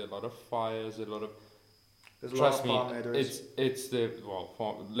droughts. There are a lot of fires. There's a lot of farm murders. It's the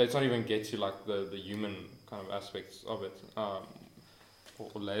let's not even get to the human kind of aspects of it, or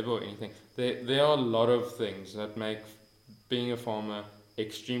labor or anything. There are a lot of things that make being a farmer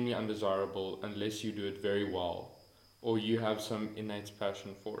extremely undesirable unless you do it very well, or you have some innate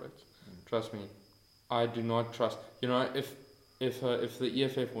passion for it. Trust me, I do not trust. If the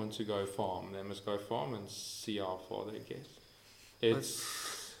EFF wants to go farm, they must go farm and see how far they get.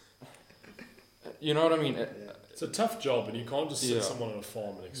 It's, you know what I mean? It's a tough job, and you can't just sit someone on a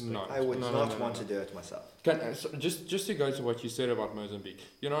farm and expect. I would not want to do it myself. Just to go to what you said about Mozambique,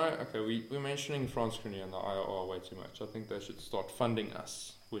 we're mentioning France Crenny and the IRR way too much. I think they should start funding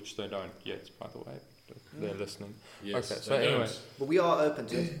us, which they don't yet, by the way. They're listening. Yes, okay, so anyway. But we are open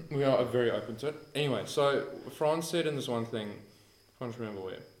to it. We are very open to it. Anyway, so France said in this one thing, I can't remember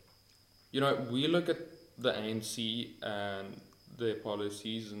where. We look at the ANC and their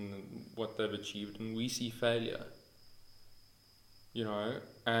policies and what they've achieved, and we see failure. You know,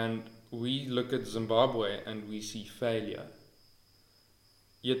 and we look at Zimbabwe and we see failure.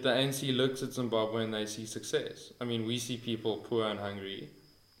 Yet the ANC looks at Zimbabwe and they see success. I mean, we see people poor and hungry,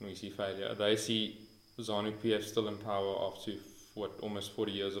 and we see failure. They see ZANU-PF still in power after almost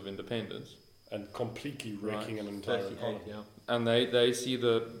 40 years of independence, and completely wrecking an entire economy. Yeah. and they see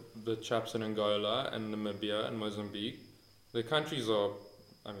the chaps in Angola and Namibia and Mozambique. The countries are,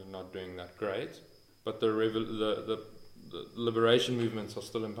 I mean, not doing that great, but the liberation movements are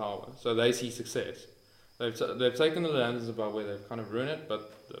still in power, so they see success. They've taken the land in Zimbabwe, they've kind of ruined it,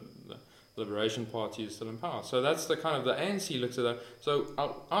 but the Liberation Party is still in power. So that's the kind of, the ANC looks at that. So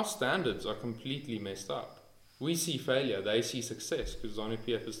our standards are completely messed up. We see failure, they see success because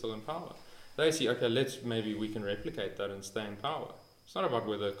ZANU-PF is still in power. They see, okay, maybe we can replicate that and stay in power. It's not about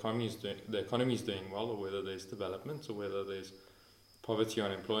whether the economy is doing well, or whether there's development, or whether there's poverty or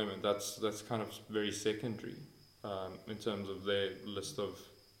unemployment. That's kind of very secondary in terms of their list of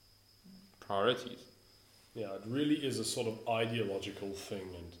priorities. Yeah, it really is a sort of ideological thing,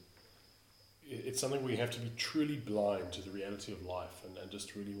 and it's something where you have to be truly blind to the reality of life and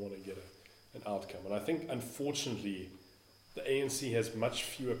just really want to get an outcome. And I think, unfortunately, the ANC has much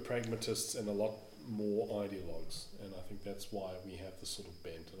fewer pragmatists and a lot more ideologues, and I think that's why we have this sort of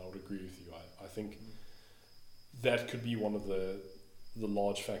bent, and I would agree with you. I think that could be one of the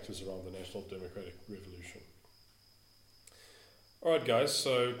large factors around the National Democratic Revolution. Alright guys,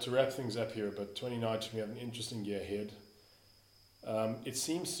 so to wrap things up here, but 2019 we have an interesting year ahead. It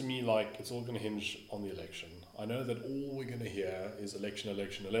seems to me like it's all going to hinge on the election. I know that all we're going to hear is election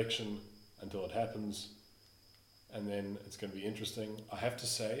until it happens, and then it's going to be interesting. I have to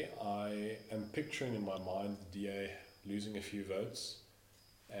say, I am picturing in my mind the DA losing a few votes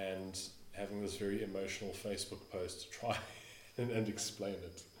and having this very emotional Facebook post to try and explain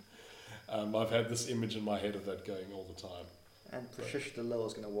it. I've had this image in my head of that going all the time. And Patricia de Lille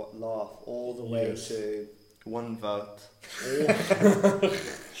is going to laugh all the way to one vote.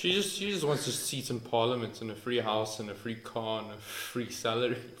 She just wants a seat in Parliament and a free house and a free car and a free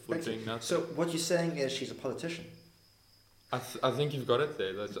salary for doing nothing. So what you're saying is she's a politician? I think you've got it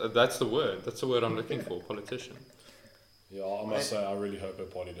there. That's the word. That's the word I'm looking for, politician. Yeah, I must say, I really hope her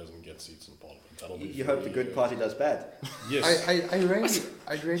party doesn't get seats in Parliament. That'll be You hope the good party does bad? Yes.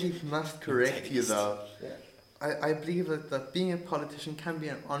 I really must correct you though. Yeah. I believe that being a politician can be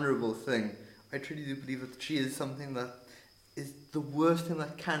an honourable thing. I truly do believe that she is something that is the worst thing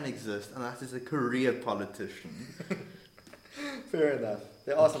that can exist, and that is a career politician. Fair enough.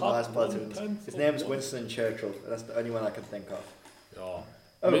 There are some nice politicians. His name's Winston Churchill. That's the only one I can think of. Yeah.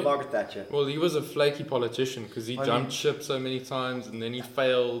 Oh, Margaret Thatcher. Well, he was a flaky politician because he jumped ship so many times and then he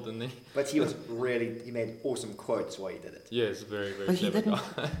failed and then... But he made awesome quotes while he did it. Yes, very, very But he clever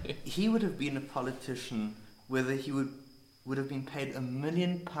didn't. guy. He would have been a politician whether he would have been paid £1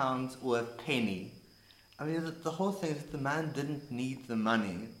 million or a penny. I mean, the whole thing is that the man didn't need the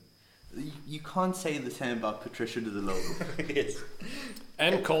money. You can't say the same about Patricia de Lille. Yes.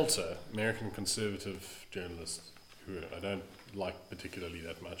 Ann Coulter, American conservative journalist, who I don't like particularly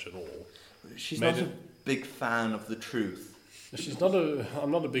that much at all. She's not a big fan of the truth.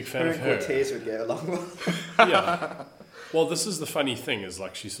 I'm not a big fan of her. Cortez would go along with. Yeah. Well, this is the funny thing, is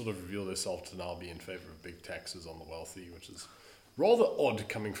like she sort of revealed herself to now be in favor of big taxes on the wealthy, which is rather odd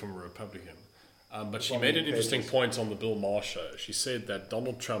coming from a Republican. But she made an interesting point on the Bill Maher show. She said that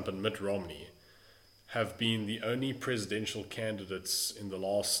Donald Trump and Mitt Romney have been the only presidential candidates in the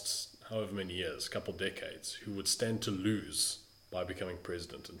last however many years, couple decades, who would stand to lose by becoming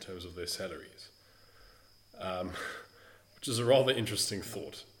president in terms of their salaries. Which is a rather interesting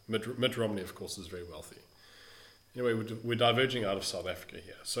thought. Mitt Romney, of course, is very wealthy. Anyway, we're diverging out of South Africa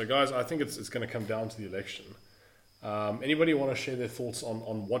here. So, guys, I think it's going to come down to the election. Anybody want to share their thoughts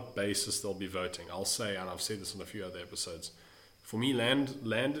on what basis they'll be voting? I'll say, and I've said this in a few other episodes, for me, land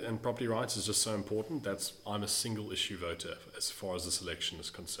and property rights is just so important. I'm a single issue voter as far as this election is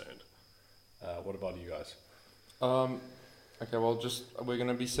concerned. What about you guys? Okay, well, we're going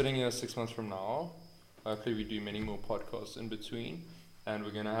to be sitting here 6 months from now. Hopefully we do many more podcasts in between. And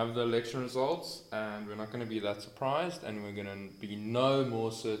we're going to have the election results, and we're not going to be that surprised, and we're going to be no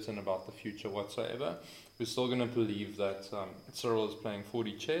more certain about the future whatsoever. We're still going to believe that Cyril is playing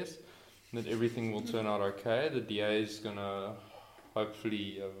 4D chess, that everything will turn out okay. The DA is going to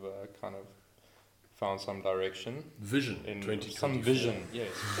hopefully have kind of found some direction. Vision in 2024. Some vision,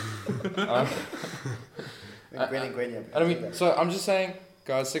 yes. I mean, so I'm just saying,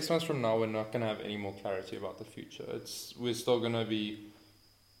 guys, 6 months from now, we're not going to have any more clarity about the future. We're still going to be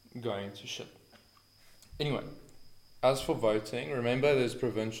going to shit. Anyway, as for voting, remember there's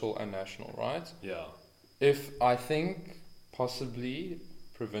provincial and national, right? Yeah. If I think possibly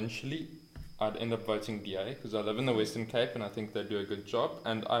provincially, I'd end up voting DA because I live in the Western Cape and I think they do a good job.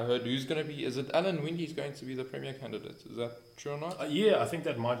 And I heard who's going to be, is it Alan Windey's going to be the premier candidate? Is that true or not? Yeah, I think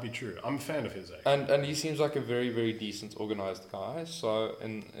that might be true. I'm a fan of his, actually. And he seems like a very, very decent organised guy. So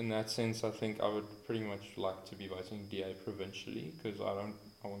in that sense, I think I would pretty much like to be voting DA provincially because I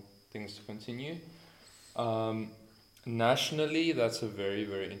want things to continue. Nationally, that's a very,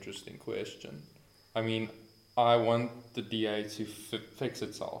 very interesting question. I mean, I want the DA to fix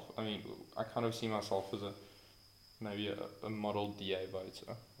itself. I mean, I kind of see myself as maybe a model DA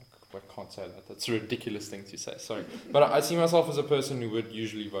voter. I can't say that. That's a ridiculous thing to say. Sorry, but I see myself as a person who would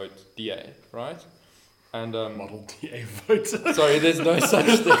usually vote DA, right? And model DA voter. Sorry, there's no such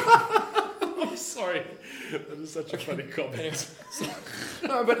thing. I'm sorry. That is such a funny comment.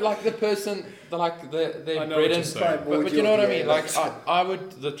 No, but like the person, they're I know bred what and you're saying. but you know what I mean. Like I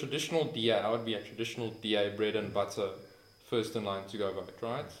would the traditional DA. I would be a traditional DA, bread and butter, first in line to go vote,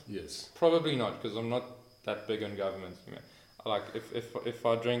 right? Yes. Probably not because I'm not that big on government. You know? Like if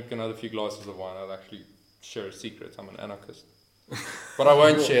I drink another few glasses of wine, I'll actually share a secret. I'm an anarchist. But I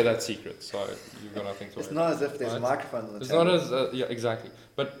won't share that secret, so you've got nothing to worry. It's not as if there's right? a microphone on the It's table. not as yeah, exactly.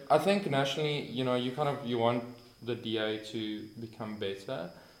 But I think nationally, you know, you want the DA to become better.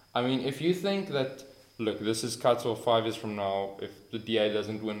 I mean, if you think that, look, this is cut off 5 years from now, if the DA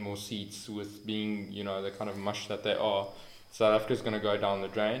doesn't win more seats with being, you know, the kind of mush that they are, South Africa's going to go down the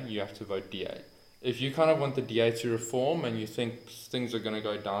drain. You have to vote DA. If you kind of want the DA to reform and you think things are going to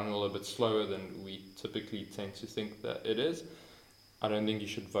go downhill a bit slower than we typically tend to think that it is, I don't think you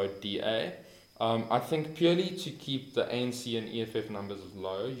should vote DA. I think purely to keep the ANC and EFF numbers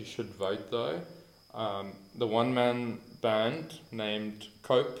low, you should vote though. The one-man band named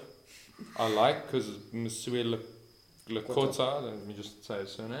Cope, I like because Msue Lekota, let me just say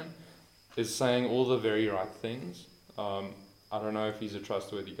his surname, is saying all the very right things. I don't know if he's a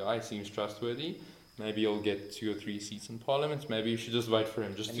trustworthy guy. He seems trustworthy. Maybe he'll get 2 or 3 seats in parliament. Maybe you should just vote for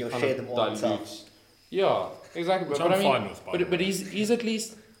him, just And to you'll kind share of them all dilute. himself. Yeah, exactly. Which but I'm I mean, fine with, by the but way. he's at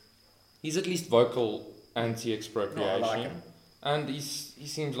least vocal anti-expropriation, No, I like him. and he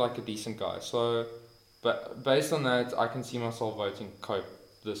seems like a decent guy. So, but based on that, I can see myself voting Cope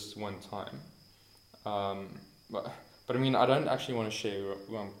this one time. But I mean, I don't actually want to share.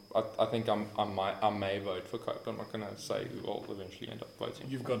 I think I may vote for Cope. I'm not going to say who will eventually end up voting.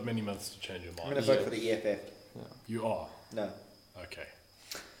 You've got many months to change your I'm mind. going to vote for the EFF. Yeah. You are. No. Okay.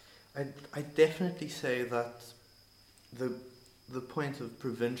 I definitely say that the point of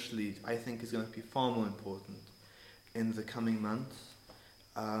provincially, I think, is going to be far more important in the coming months,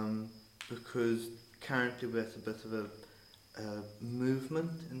 because currently we're at a bit of a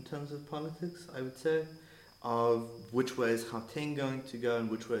movement in terms of politics, I would say, of which way is Gauteng going to go and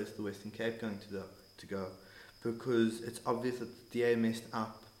which way is the Western Cape going to go, because it's obvious that the DA messed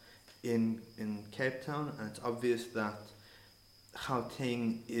up in Cape Town, and it's obvious that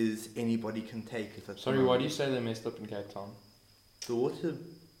Gauteng is anybody can take it. Sorry, why do you say they messed up in Cape Town? The water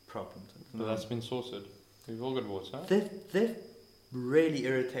problems. But that's been sorted. We've all got water. They've really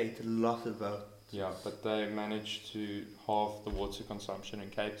irritated a lot of votes. Yeah, but they managed to halve the water consumption in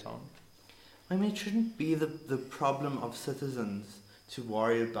Cape Town. I mean, it shouldn't be the problem of citizens to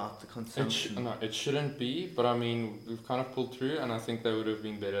worry about the consumption. It shouldn't be, but I mean, we've kind of pulled through, and I think they would have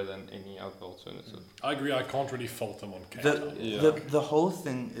been better than any other alternative. I agree. I can't really fault them on Cape Town. The whole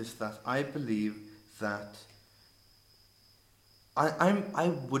thing is that I believe that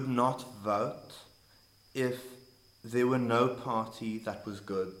I would not vote if there were no party that was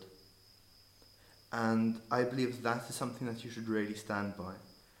good. And I believe that is something that you should really stand by.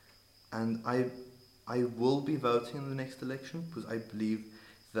 And I will be voting in the next election because I believe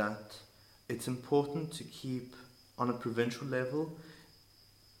that it's important to keep, on a provincial level,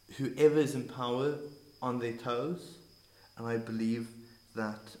 whoever is in power on their toes. And I believe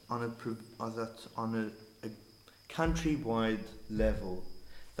that on a countrywide level,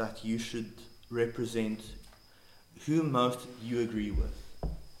 that you should represent who most you agree with.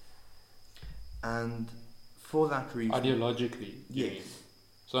 And for that reason... Ideologically? Yes.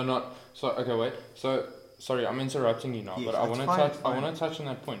 Okay, wait. So, sorry, I'm interrupting you now, Yes, but I that's want fine, to touch on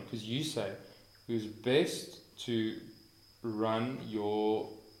that point, because you say who's best to run your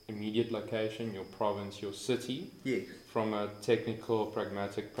immediate location, your province, your city, Yes. from a technical,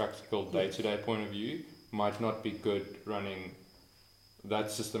 pragmatic, practical, day-to-day point of view, might not be good running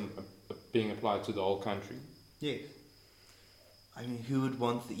that system being applied to the whole country. Yes. I mean, who would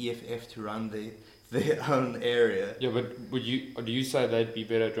want the EFF to run their own area? Yeah, but do you say they'd be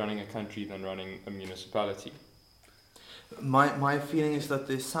better at running a country than running a municipality? My feeling is that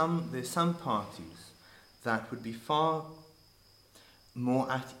there's some parties that would be far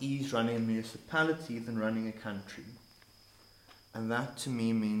more at ease running a municipality than running a country. And that to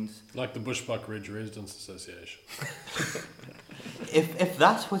me means Like the Bushbuck Ridge Residents Association. if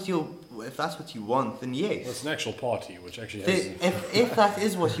that's what you want, then yes. Well, it's an actual party which actually has. If that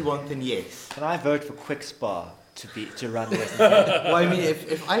is what you want, then yes. Can I vote for Quick Spa to run the Western Cape? Well, I mean,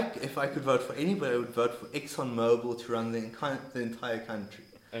 if I could vote for anybody, I would vote for ExxonMobil to run the entire country.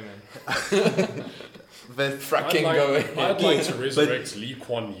 Amen. But Fracking going. I'd like to resurrect Lee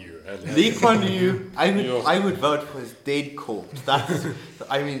Kuan Yew. Lee Kuan Yew, I would vote for his dead corpse. That's,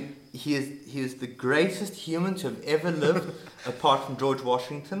 I mean, he is the greatest human to have ever lived, apart from George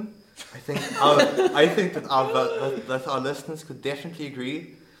Washington. I think that our listeners could definitely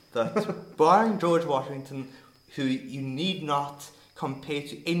agree that barring George Washington, who you need not compare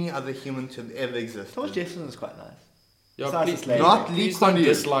to any other human to have ever existed. Thomas Jefferson is quite nice. Yeah, Besides please, the slave. Not Lee please Kuan don't Yew.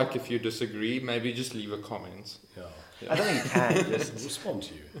 dislike if you disagree. Maybe just leave a comment. Yeah. I don't think you can. I'll Just respond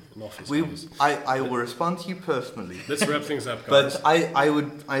to you in office. I will respond to you personally. Let's wrap things up, guys. But I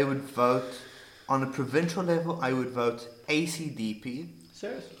would vote on a provincial level. I would vote ACDP.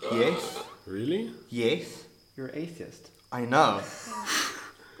 serious? Yes, Really? yes. You're an atheist. I know.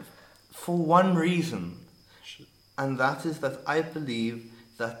 For one reason, and that is that I believe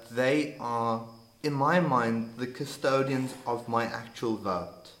that they are, in my mind, the custodians of my actual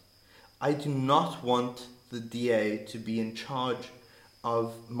vote. I do not want the DA to be in charge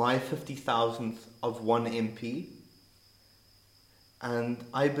of my 50,000th of one MP, and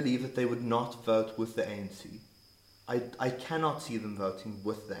I believe that they would not vote with the ANC. I cannot see them voting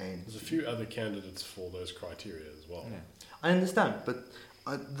with the ANC. There's a few other candidates for those criteria as well. Yeah. I understand, but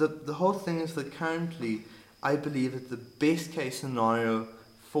the whole thing is that currently I believe that the best case scenario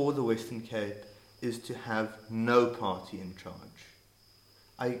for the Western Cape is to have no party in charge.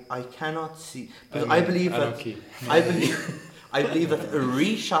 I cannot see, but I believe that Anarchy. I believe that a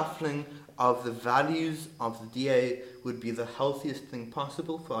reshuffling of the values of the DA would be the healthiest thing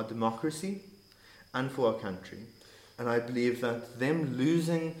possible for our democracy and for our country. And I believe that them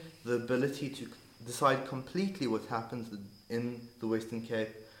losing the ability to decide completely what happens in the Western Cape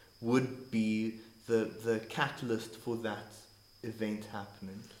would be the catalyst for that event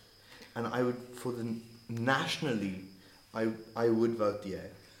happening. And I would, nationally, I would vote DA.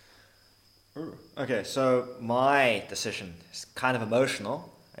 Okay, so my decision is kind of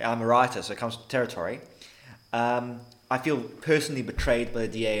emotional. I'm a writer, so it comes with territory. I feel personally betrayed by the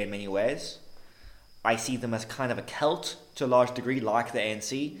DA in many ways. I see them as kind of a cult to a large degree, like the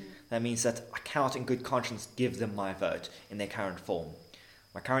ANC. That means that I cannot in good conscience give them my vote in their current form.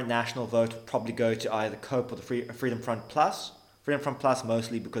 My current national vote would probably go to either COPE or the Freedom Front Plus. Freedom Front Plus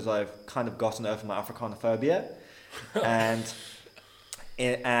mostly because I've kind of gotten over my Africanophobia.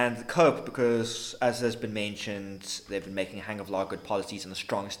 and COPE because, as has been mentioned, they've been making a hang of a lot of good policies and a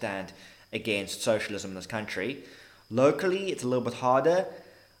strong stand against socialism in this country. Locally, it's a little bit harder.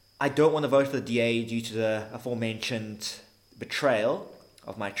 I don't want to vote for the DA due to the aforementioned betrayal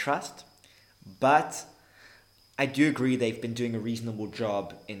of my trust, but I do agree they've been doing a reasonable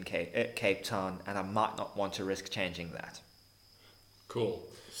job in Cape Town, and I might not want to risk changing that. Cool.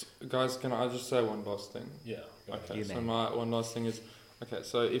 Guys, can I just say one last thing? Yeah. Okay, You so may. my one last thing is, okay,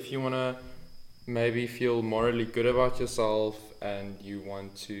 so if you want to maybe feel morally good about yourself and you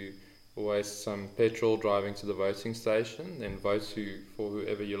want to waste some petrol driving to the voting station, then vote for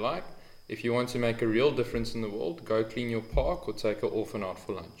whoever you like. If you want to make a real difference in the world, go clean your park or take an orphan out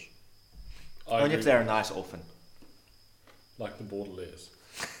for lunch. Only if they're a nice orphan. Like the Baudelaires.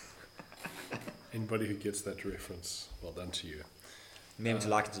 Anybody who gets that reference, well done to you. Remember to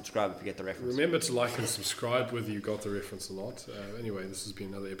like and subscribe if you get the reference. Remember to like and subscribe whether you got the reference or not. Anyway, this has been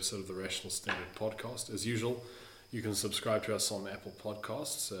another episode of the Rational Standard Podcast. As usual, you can subscribe to us on Apple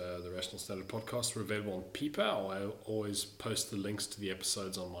Podcasts, the Rational Standard Podcast. We're available on Peeper. I always post the links to the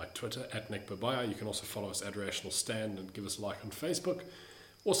episodes on my Twitter, @NickBabaya. You can also follow us at Rational Stand and give us a like on Facebook,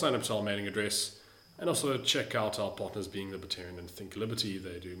 or sign up to our mailing address. And also check out our partners Being Libertarian and Think Liberty.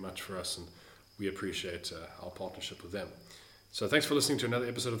 They do much for us, and we appreciate our partnership with them. So thanks for listening to another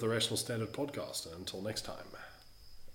episode of the Rational Standard Podcast. And until next time.